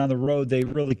 10-8. I mean, on the road, they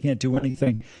really can't do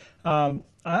anything. I'm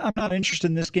not interested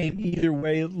in this game either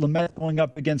way. Lamet going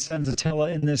up against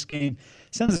Senzatella in this game.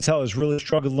 Senzatella has really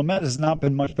struggled. Lamet has not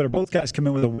been much better. Both guys come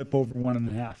in with a whip over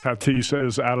 1.5. Tatis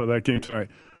is out of that game tonight.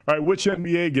 All right, which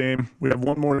NBA game? We have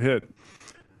one more hit.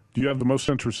 Do you have the most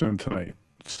interest in tonight?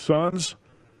 Suns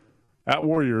at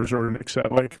Warriors or Knicks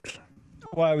at Lakers?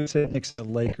 Well, I would say Knicks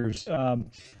and Lakers. I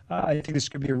think this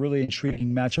could be a really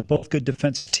intriguing matchup. Both good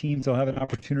defensive teams. They'll have an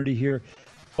opportunity here.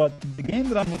 But the game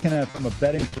that I'm looking at from a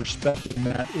betting perspective,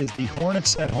 Matt, is the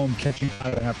Hornets at home catching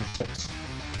 5.5 or 6.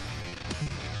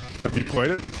 Have you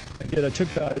played it? I did. I took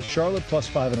Charlotte plus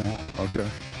 5.5. Okay.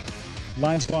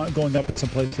 Line's going up at some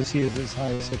places. See it as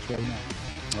high as 6 right now.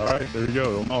 All right, there you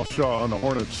go. Amal Shaw on the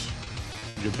Hornets.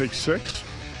 You can take 6?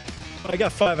 I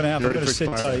got 5.5. I'm going to sit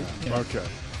tight. Yeah. Okay.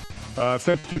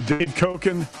 Thanks to Dave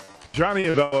Koken, Johnny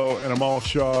Avello, and Amal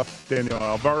Shaw, Daniel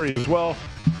Alvari as well.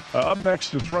 Up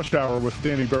next, it's Rush Hour with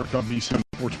Danny Burke on VSiN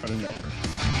Sports Betting Network.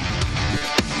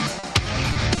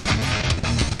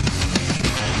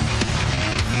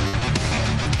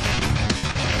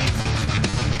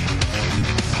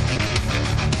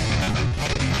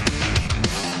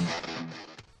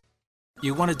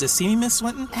 You wanted to see me, Miss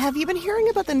Swinton? Have you been hearing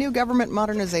about the new government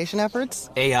modernization efforts?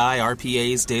 AI,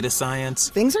 RPAs, data science.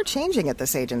 Things are changing at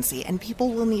this agency, and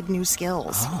people will need new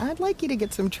skills. Oh. I'd like you to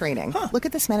get some training. Look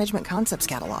at this management concepts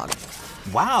catalog.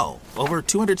 Wow, over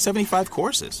 275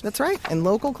 courses. That's right, in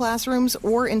local classrooms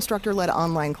or instructor-led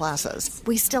online classes.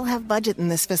 We still have budget in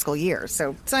this fiscal year,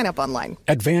 so sign up online.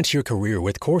 Advance your career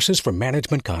with courses from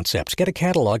Management Concepts. Get a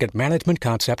catalog at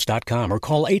managementconcepts.com or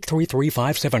call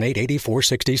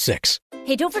 833-578-8466.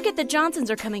 Hey, don't forget the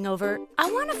Johnsons are coming over.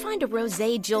 I want to find a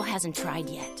rosé Jill hasn't tried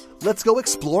yet. Let's go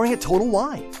exploring at Total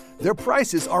Wine. Their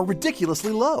prices are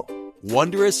ridiculously low.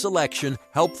 Wondrous selection,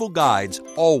 helpful guides,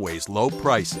 always low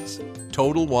prices.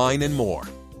 Total Wine and more.